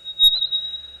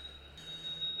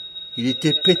 il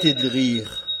était pété de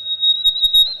rire.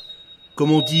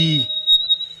 Comme on dit,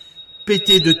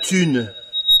 pété de thunes.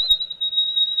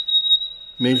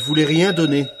 Mais il voulait rien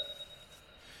donner.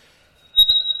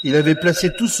 Il avait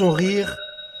placé tout son rire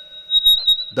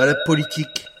dans la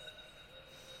politique.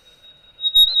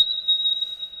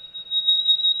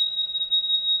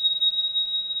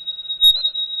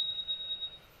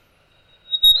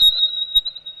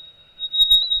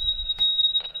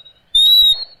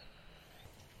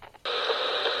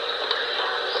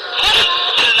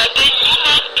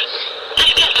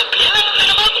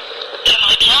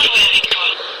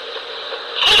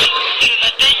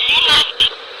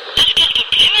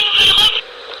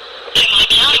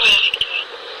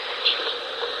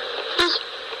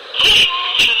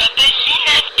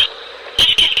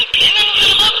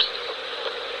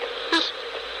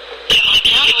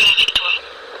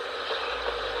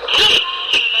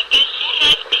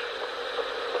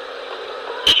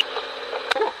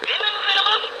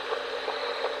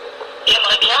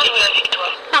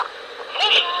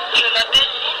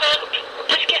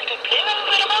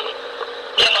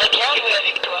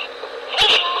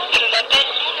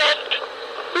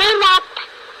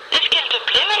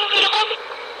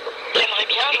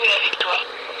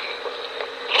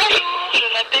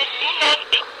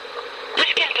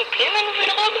 Est-ce qu'elle te plaît, ma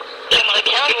nouvelle robe? J'aimerais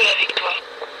bien jouer avec toi.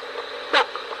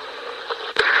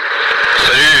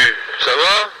 Salut, ça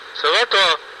va? Ça va toi?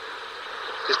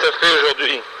 Qu'est-ce que t'as fait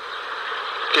aujourd'hui?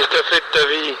 Qu'est-ce que t'as fait de ta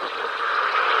vie?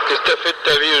 Qu'est-ce que t'as fait de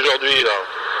ta vie aujourd'hui là?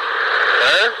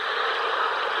 Hein?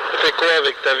 T'as fait quoi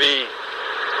avec ta vie?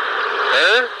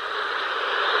 Hein?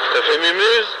 T'as fait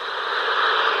mumuse?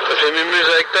 T'as fait mumuse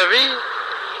avec ta vie?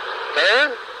 Hein?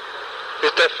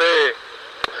 Qu'est-ce que t'as fait?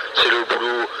 C'est le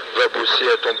boulot, va bosser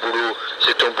à ton boulot,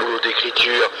 c'est ton boulot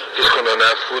d'écriture, qu'est-ce qu'on en a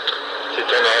à foutre? C'est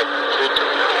ton foutre,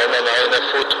 on en a rien à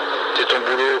foutre, c'est ton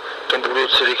boulot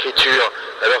c'est l'écriture,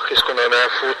 alors qu'est-ce qu'on en a à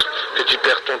foutre? Que tu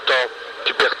perds ton temps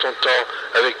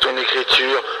avec ton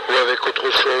écriture ou avec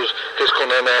autre chose, qu'est-ce qu'on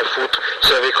en a à foutre?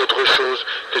 C'est avec autre chose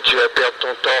que tu vas perdre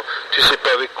ton temps, tu sais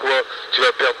pas avec quoi tu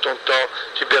vas perdre ton temps,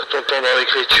 tu perds ton temps dans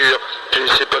l'écriture, tu ne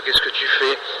sais pas qu'est-ce que tu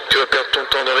fais, tu vas perdre ton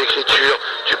temps dans l'écriture,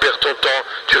 tu perds ton temps,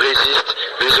 tu résistes,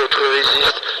 les autres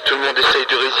résistent, tout le monde essaye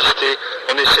de résister,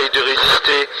 on essaye de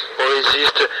résister, on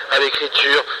résiste à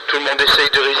l'écriture, tout le monde essaye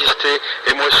de résister,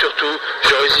 et moi surtout,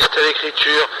 je résiste à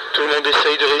l'écriture, tout le monde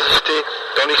essaye de résister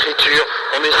dans l'écriture,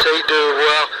 on essaye de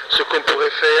voir ce qu'on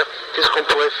pourrait faire, qu'est-ce qu'on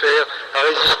pourrait faire à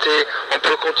résister, on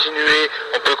peut continuer,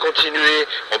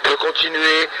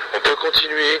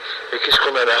 et qu'est-ce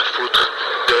qu'on en a à foutre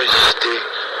de résister?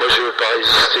 Moi je veux pas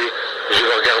résister, je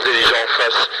veux regarder les gens en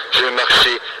face, je veux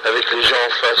marcher avec les gens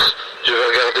en face, je veux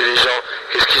regarder les gens,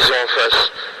 qu'est-ce qu'ils ont en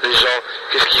face, les gens,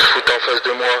 qu'est-ce qu'ils foutent en face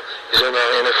de moi, ils en ont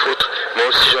rien à foutre, moi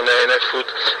aussi j'en ai rien à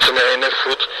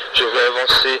foutre, je veux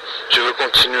avancer, je veux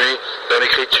continuer dans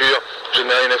l'écriture, je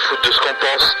n'ai rien à foutre de ce qu'on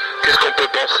pense, qu'est-ce qu'on peut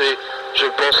penser, je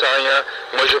pense à rien,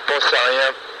 moi je pense à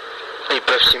rien, ils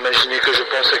peuvent s'imaginer que je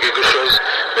pense à quelque chose,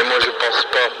 mais moi je pense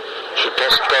pas,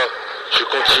 je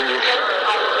continue.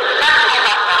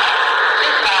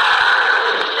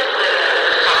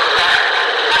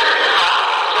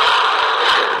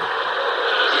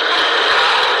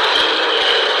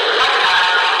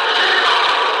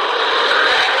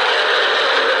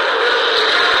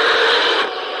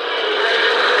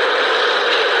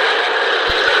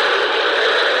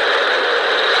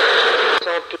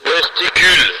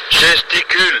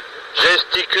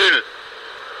 Gesticule.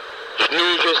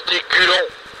 Nous gesticulons.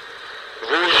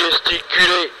 Vous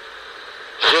gesticulez.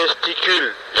 Gesticule.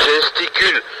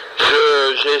 Je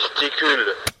gesticule.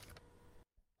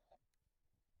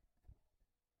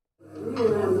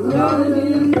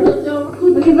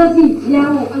 Ok, vas-y,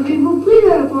 viens. Avez-vous pris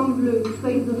la lavande bleue?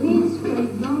 Feuille grise, feuille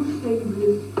blanche, feuille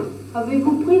bleue.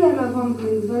 Avez-vous pris la lavande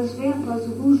bleue? Vase vert, vase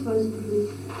rouge, vase bleu.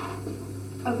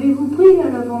 Avez-vous pris la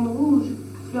lavande rouge?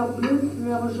 Fleur bleue,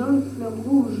 fleur jaune, fleur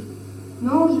rouge.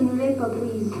 Non, je ne l'ai pas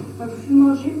prise. Elle fut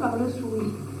mangée par la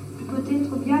souris.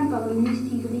 Peut-être bien par le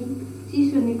mistigris,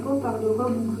 si ce n'est pas par le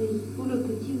robou gris ou le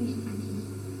petit wistiti.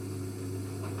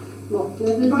 Bon,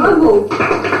 bravo.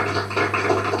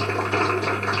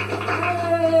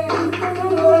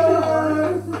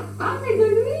 Ah, c'est de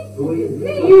lui? Oui.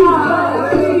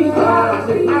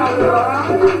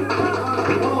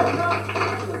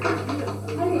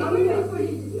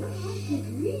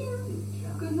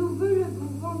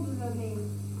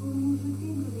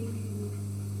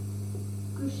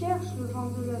 Cherche le vent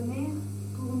de la mer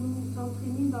pour nous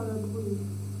entraîner dans la brume.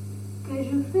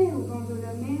 Qu'ai-je fait au vent de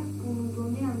la mer pour nous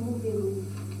donner un mauvais rouge?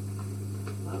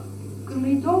 Que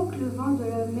met donc le vent de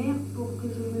la mer pour que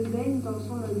je me baigne dans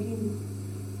sa lagune?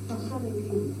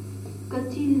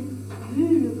 Qu'a-t-il vu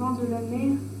le vent de la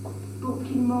mer pour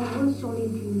qu'il m'envoie sur les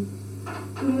dunes?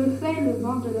 Que me fait le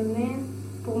vent de la mer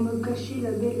pour me cacher la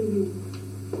belle lune?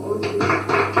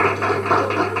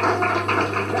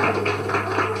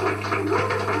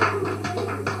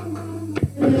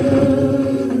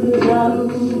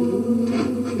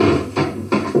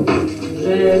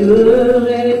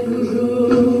 J'aimerai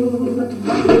toujours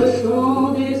le son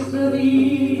des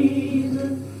cerises,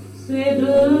 c'est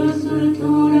de ce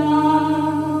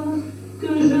temps-là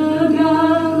que je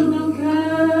garde au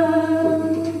cœur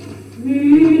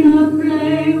une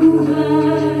plaie ouverte.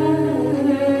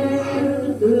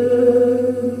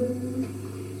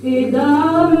 Et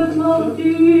dame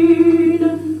fortune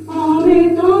en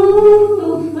m'étant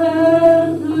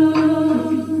offerte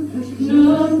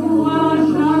ne pourra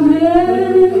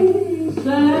jamais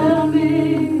fermer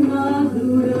ma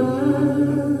douleur.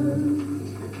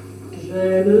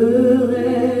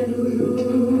 J'aimerai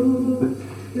toujours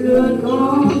le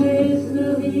temps des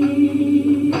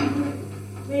cerises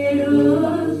et le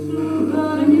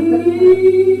souvenir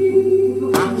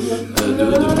de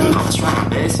l'intention à la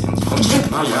baisse, on dit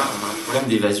franchement, il y a un problème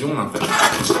d'évasion, un peu.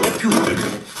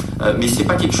 Mais c'est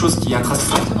pas quelque chose qui est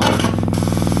intrinsèquement.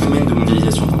 phénomènes de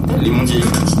mondialisation en tant que tel, les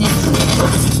mondialisations ont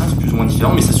des sens plus ou moins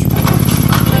différents, mais ça suppose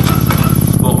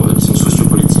disons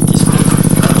sociopolitiques qui sont à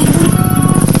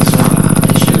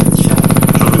échelle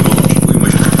différente. Genre le Grange, oui, moi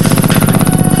je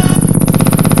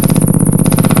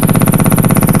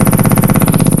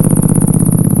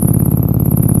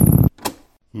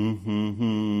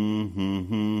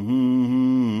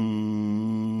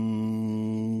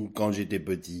Quand j'étais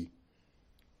petit.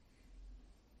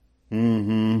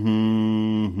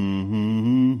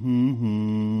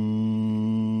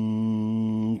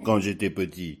 Quand j'étais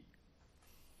petit.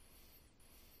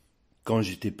 Quand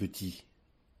j'étais petit.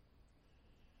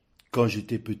 Quand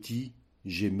j'étais petit,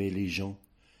 j'aimais les gens.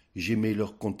 J'aimais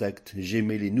leurs contacts,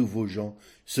 j'aimais les nouveaux gens,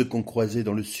 ceux qu'on croisait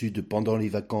dans le sud pendant les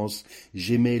vacances.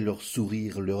 J'aimais leur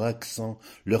sourire, leur accent,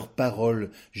 leurs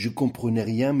paroles. Je comprenais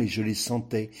rien, mais je les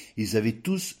sentais. Ils avaient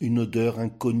tous une odeur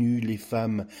inconnue, les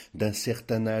femmes d'un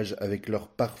certain âge, avec leur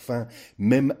parfum.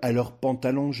 Même à leurs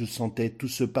pantalons, je sentais tout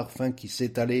ce parfum qui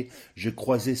s'étalait. Je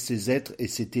croisais ces êtres et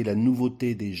c'était la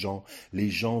nouveauté des gens. Les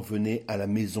gens venaient à la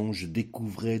maison, je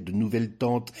découvrais de nouvelles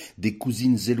tantes, des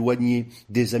cousines éloignées,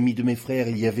 des amis de mes frères.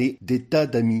 Il y avait des tas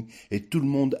d'amis et tout le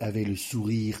monde avait le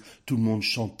sourire, tout le monde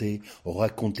chantait, on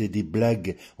racontait des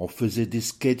blagues, on faisait des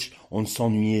sketchs, on ne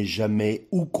s'ennuyait jamais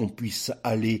où qu'on puisse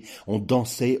aller, on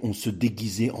dansait, on se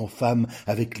déguisait en femme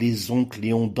avec les oncles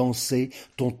et on dansait,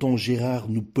 tonton Gérard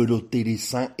nous pelottait les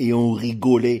seins et on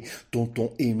rigolait,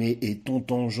 tonton Aimé et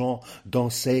tonton Jean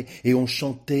dansaient et on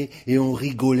chantait et on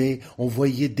rigolait, on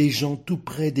voyait des gens tout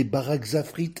près des baraques à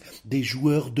frites, des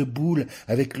joueurs de boules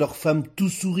avec leurs femmes tout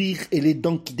sourire et les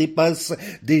dents qui dépassent,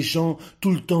 des gens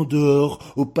tout le temps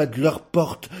dehors, au pas de leur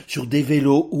porte, sur des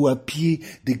vélos ou à pied,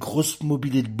 des grosses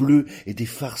mobylettes bleues et des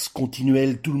farces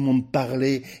continuelles. Tout le monde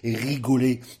parlait et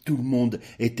rigolait, tout le monde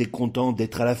était content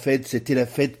d'être à la fête, c'était la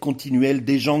fête continuelle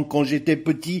des gens. Quand j'étais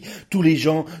petit, tous les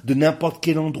gens de n'importe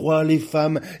quel endroit, les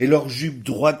femmes et leurs jupes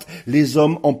droites, les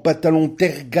hommes en pantalon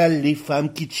tergal, les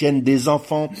femmes qui tiennent des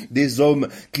enfants, des hommes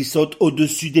qui sautent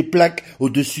au-dessus des plaques,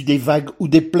 au-dessus des vagues ou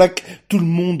des plaques, tout le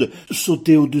monde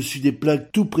sautait au-dessus des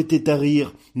plaques, tout prêtait à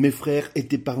rire. Mes frères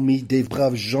étaient parmi des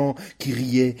braves gens qui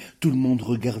riaient, tout le monde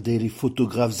regardait les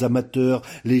photographes amateurs,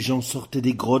 les gens sortaient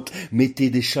des grottes,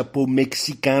 mettaient des chapeaux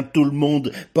mexicains, tout le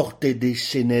monde portait des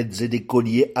chaînettes et des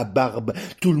colliers à barbe,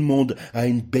 tout le monde a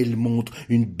une belle montre,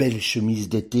 une belle chemise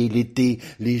d'été. L'été,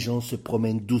 les gens se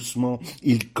promènent doucement,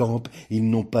 ils campent, ils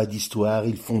n'ont pas d'histoire,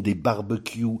 ils font des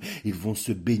barbecues, ils vont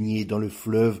se baigner dans le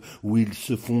fleuve où ils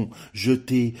se font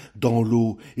jeter dans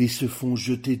l'eau et se font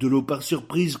jeter de l'eau par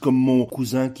surprise, comme mon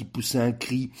cousin qui poussait un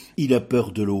cri. Il a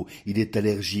peur de l'eau, il est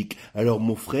allergique. Alors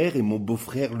mon frère et mon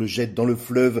beau-frère le jettent dans le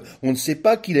fleuve. On ne sait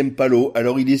pas qu'il aime pas l'eau,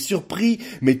 alors il est surpris,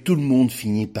 mais tout le monde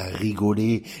finit par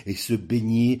rigoler et se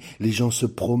baigner. Les gens se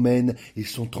promènent, ils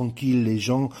sont tranquilles, les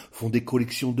gens font des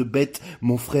collections de bêtes.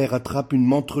 Mon frère attrape une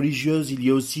menthe religieuse, il y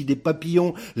a aussi des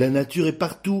papillons, la nature est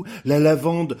partout, la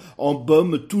lavande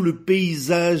embaume tout le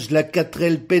paysage, la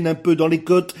quatrelle peine un peu dans les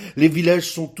côtes, les villages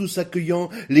sont tous accueillants,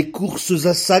 les courses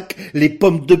à sac, les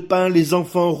pommes de pin, les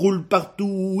enfants roulent partout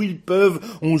où ils peuvent,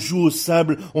 on joue au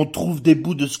sable, on trouve des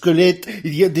bouts de squelettes,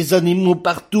 il y a des animaux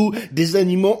partout, des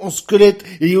animaux en squelette,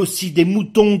 et aussi des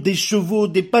moutons, des chevaux,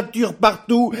 des pâtures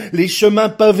partout, les chemins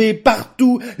pavés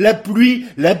partout, la pluie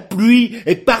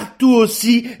est partout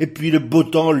aussi, et puis le beau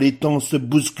temps, les temps se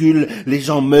bousculent, les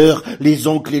gens meurent, les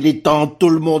oncles et les tantes, tout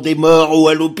le monde est mort ou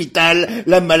à l'hôpital,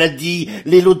 la maladie,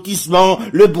 les lotissements,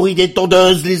 le bruit des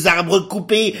tondeuses, les arbres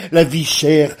coupés, la vie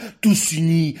chère, tous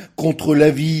unis contre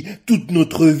la vie, toute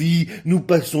notre vie, nous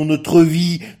passons notre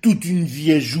vie, toute une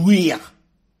vie à jouir.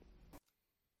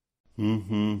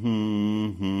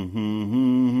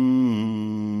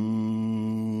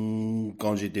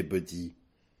 Quand j'étais petit.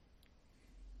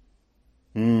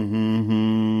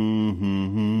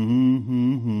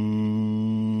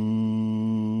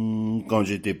 Quand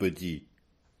j'étais petit.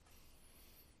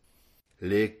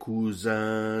 Les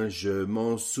cousins, je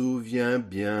m'en souviens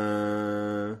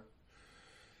bien.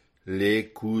 Les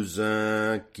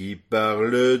cousins qui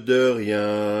parlent de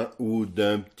rien ou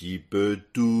d'un petit peu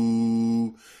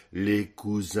tout. Les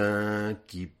cousins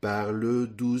qui parlent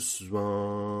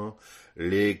doucement.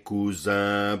 Les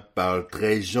cousins parlent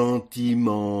très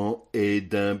gentiment et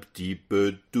d'un petit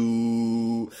peu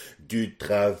tout, du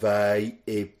travail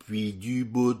et puis du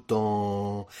beau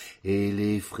temps, et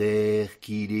les frères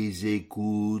qui les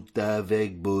écoutent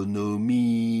avec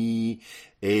bonhomie,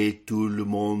 et tout le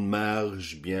monde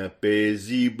marche bien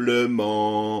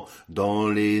paisiblement dans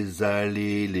les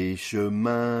allées, les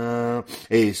chemins,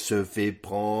 et se fait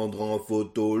prendre en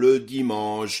photo le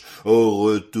dimanche au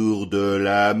retour de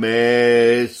la mer.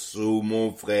 messe où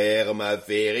mon frère m'a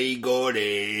fait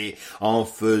rigoler en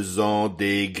faisant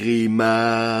des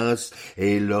grimaces.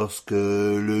 Et lorsque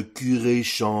le curé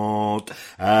chante,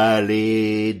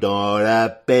 allez dans la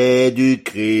paix du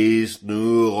Christ,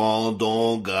 nous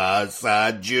rendons grâce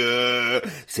à Dieu.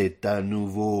 C'est à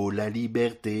nouveau la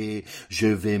liberté. Je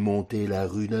vais monter la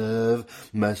rue Neuve,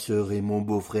 ma sœur et mon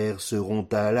beau-frère seront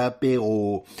à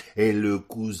l'apéro, et le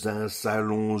cousin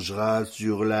s'allongera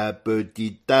sur la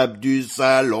petite table du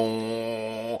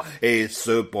salon et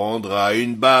se prendra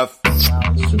une baffe.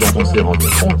 Ce dont on s'est rendu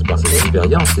compte par cette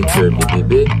expérience, c'est que les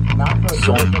bébés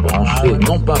sont branchés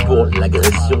non pas pour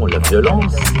l'agression, la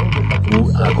violence ou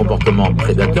un comportement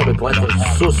prédateur, mais pour être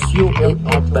sociaux et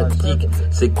empathiques.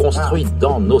 C'est construit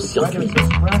dans nos circuits.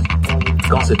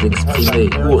 Quand c'est exprimé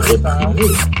ou réprimé,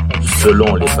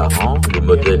 selon les parents, le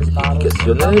modèle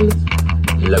éducationnel,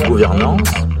 la gouvernance,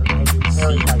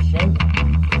 si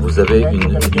vous avez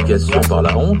une éducation par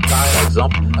la honte, par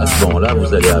exemple, à ce moment-là,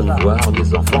 vous allez avoir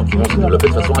des enfants qui vont se développer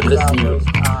de façon agressive.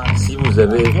 Si vous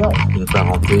avez une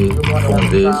parenté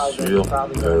fondée sur,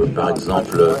 par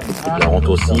exemple, la honte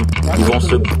aussi, ils vont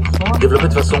se développer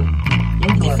de façon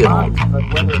différente.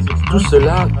 Tout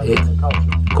cela est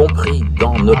compris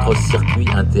dans notre circuit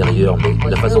intérieur, mais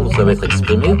la façon dont ça va être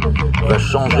exprimé va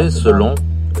changer selon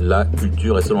la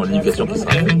culture et selon l'éducation qui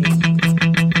sera faite.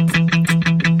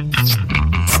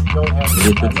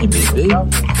 Les petits bébés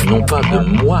n'ont pas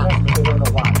de moi,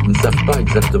 ils ne savent pas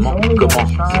exactement comment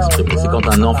s'exprimer. C'est quand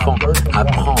un enfant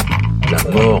apprend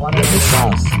la mort, la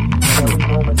naissance,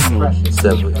 c'est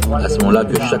à ce moment-là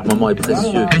que chaque moment est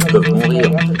précieux, qu'ils peuvent mourir.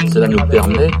 Cela nous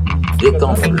permet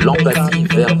d'étendre l'empathie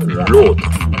vers l'autre.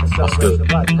 Parce que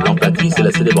l'empathie, c'est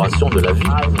la célébration de la vie.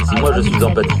 Si moi je suis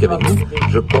empathique avec vous,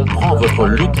 je comprends votre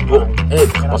lutte pour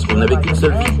être, parce que vous n'avez qu'une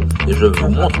seule vie. Et je vous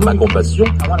montre ma compassion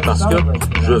parce que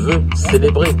je veux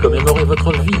célébrer, commémorer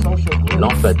votre vie.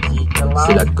 L'empathie,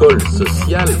 c'est la colle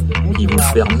sociale qui vous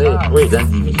permet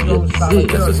d'individualiser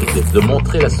la société, de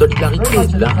montrer la solidarité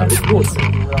l'un avec l'autre.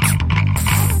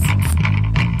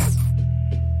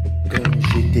 Quand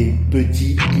j'étais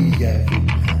petit, il y avait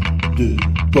de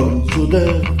bonnes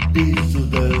odeurs, des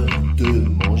odeurs de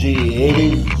manger et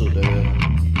des odeurs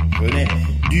qui venaient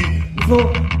du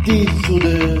vent, des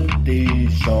odeurs des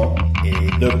champs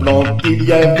et de plantes. Il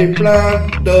y avait plein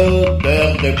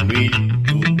d'odeurs de pluie.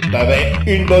 Tout avait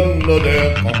une bonne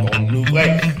odeur quand on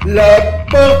ouvrait la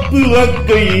porte pour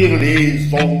accueillir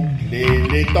les oncles et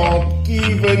les tantes qui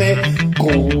venaient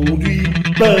conduits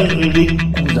par les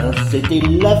cousins. C'était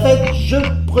la fête, je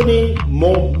prenais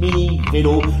mon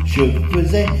mini-vélo, je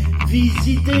faisais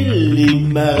visiter les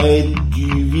marais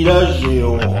du village et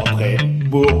on rentrait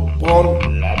pour prendre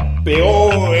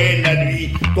l'apéro. Et la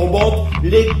nuit tombante,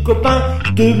 les copains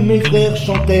de mes frères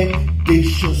chantaient des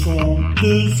chansons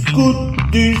de scout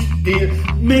du style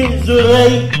mes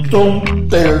oreilles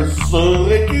tombent-elles,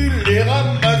 saurais-tu les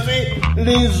ramasser,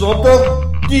 les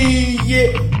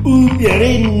entortiller ou bien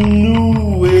les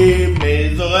nouer?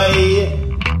 Mes oreilles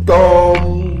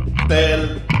tombent-elles?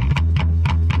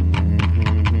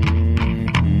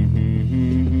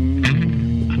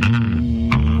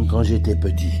 Quand j'étais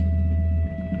petit.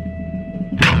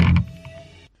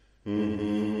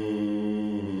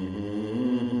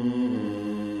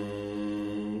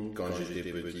 Quand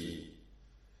j'étais petit.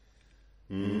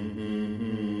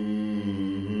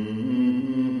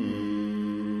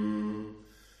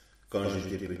 Quand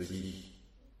j'étais petit.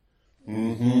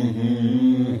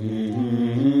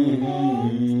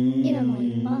 Et maman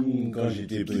et papa. Quand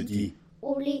j'étais petit.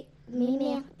 Olé, mes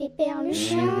mères, pépère, le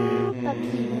chien,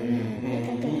 papy, les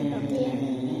caca par terre.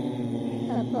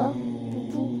 Papa,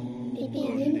 poupou, pépé,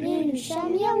 mémé, le chat,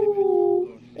 miaou.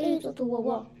 Et le toto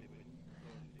wawa.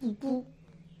 Poupou,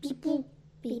 pipou,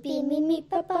 pépé, mémé,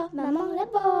 papa, maman, la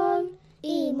bonne.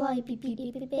 Et moi et pipi,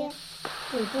 et pépère.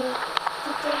 Popo,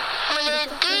 toto.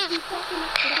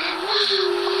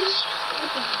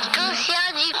 Tous y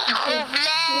a des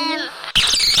problèmes.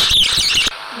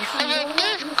 On est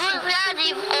tous couverts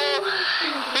des problèmes.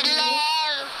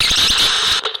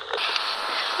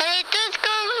 On est tous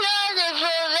couverts de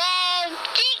problèmes.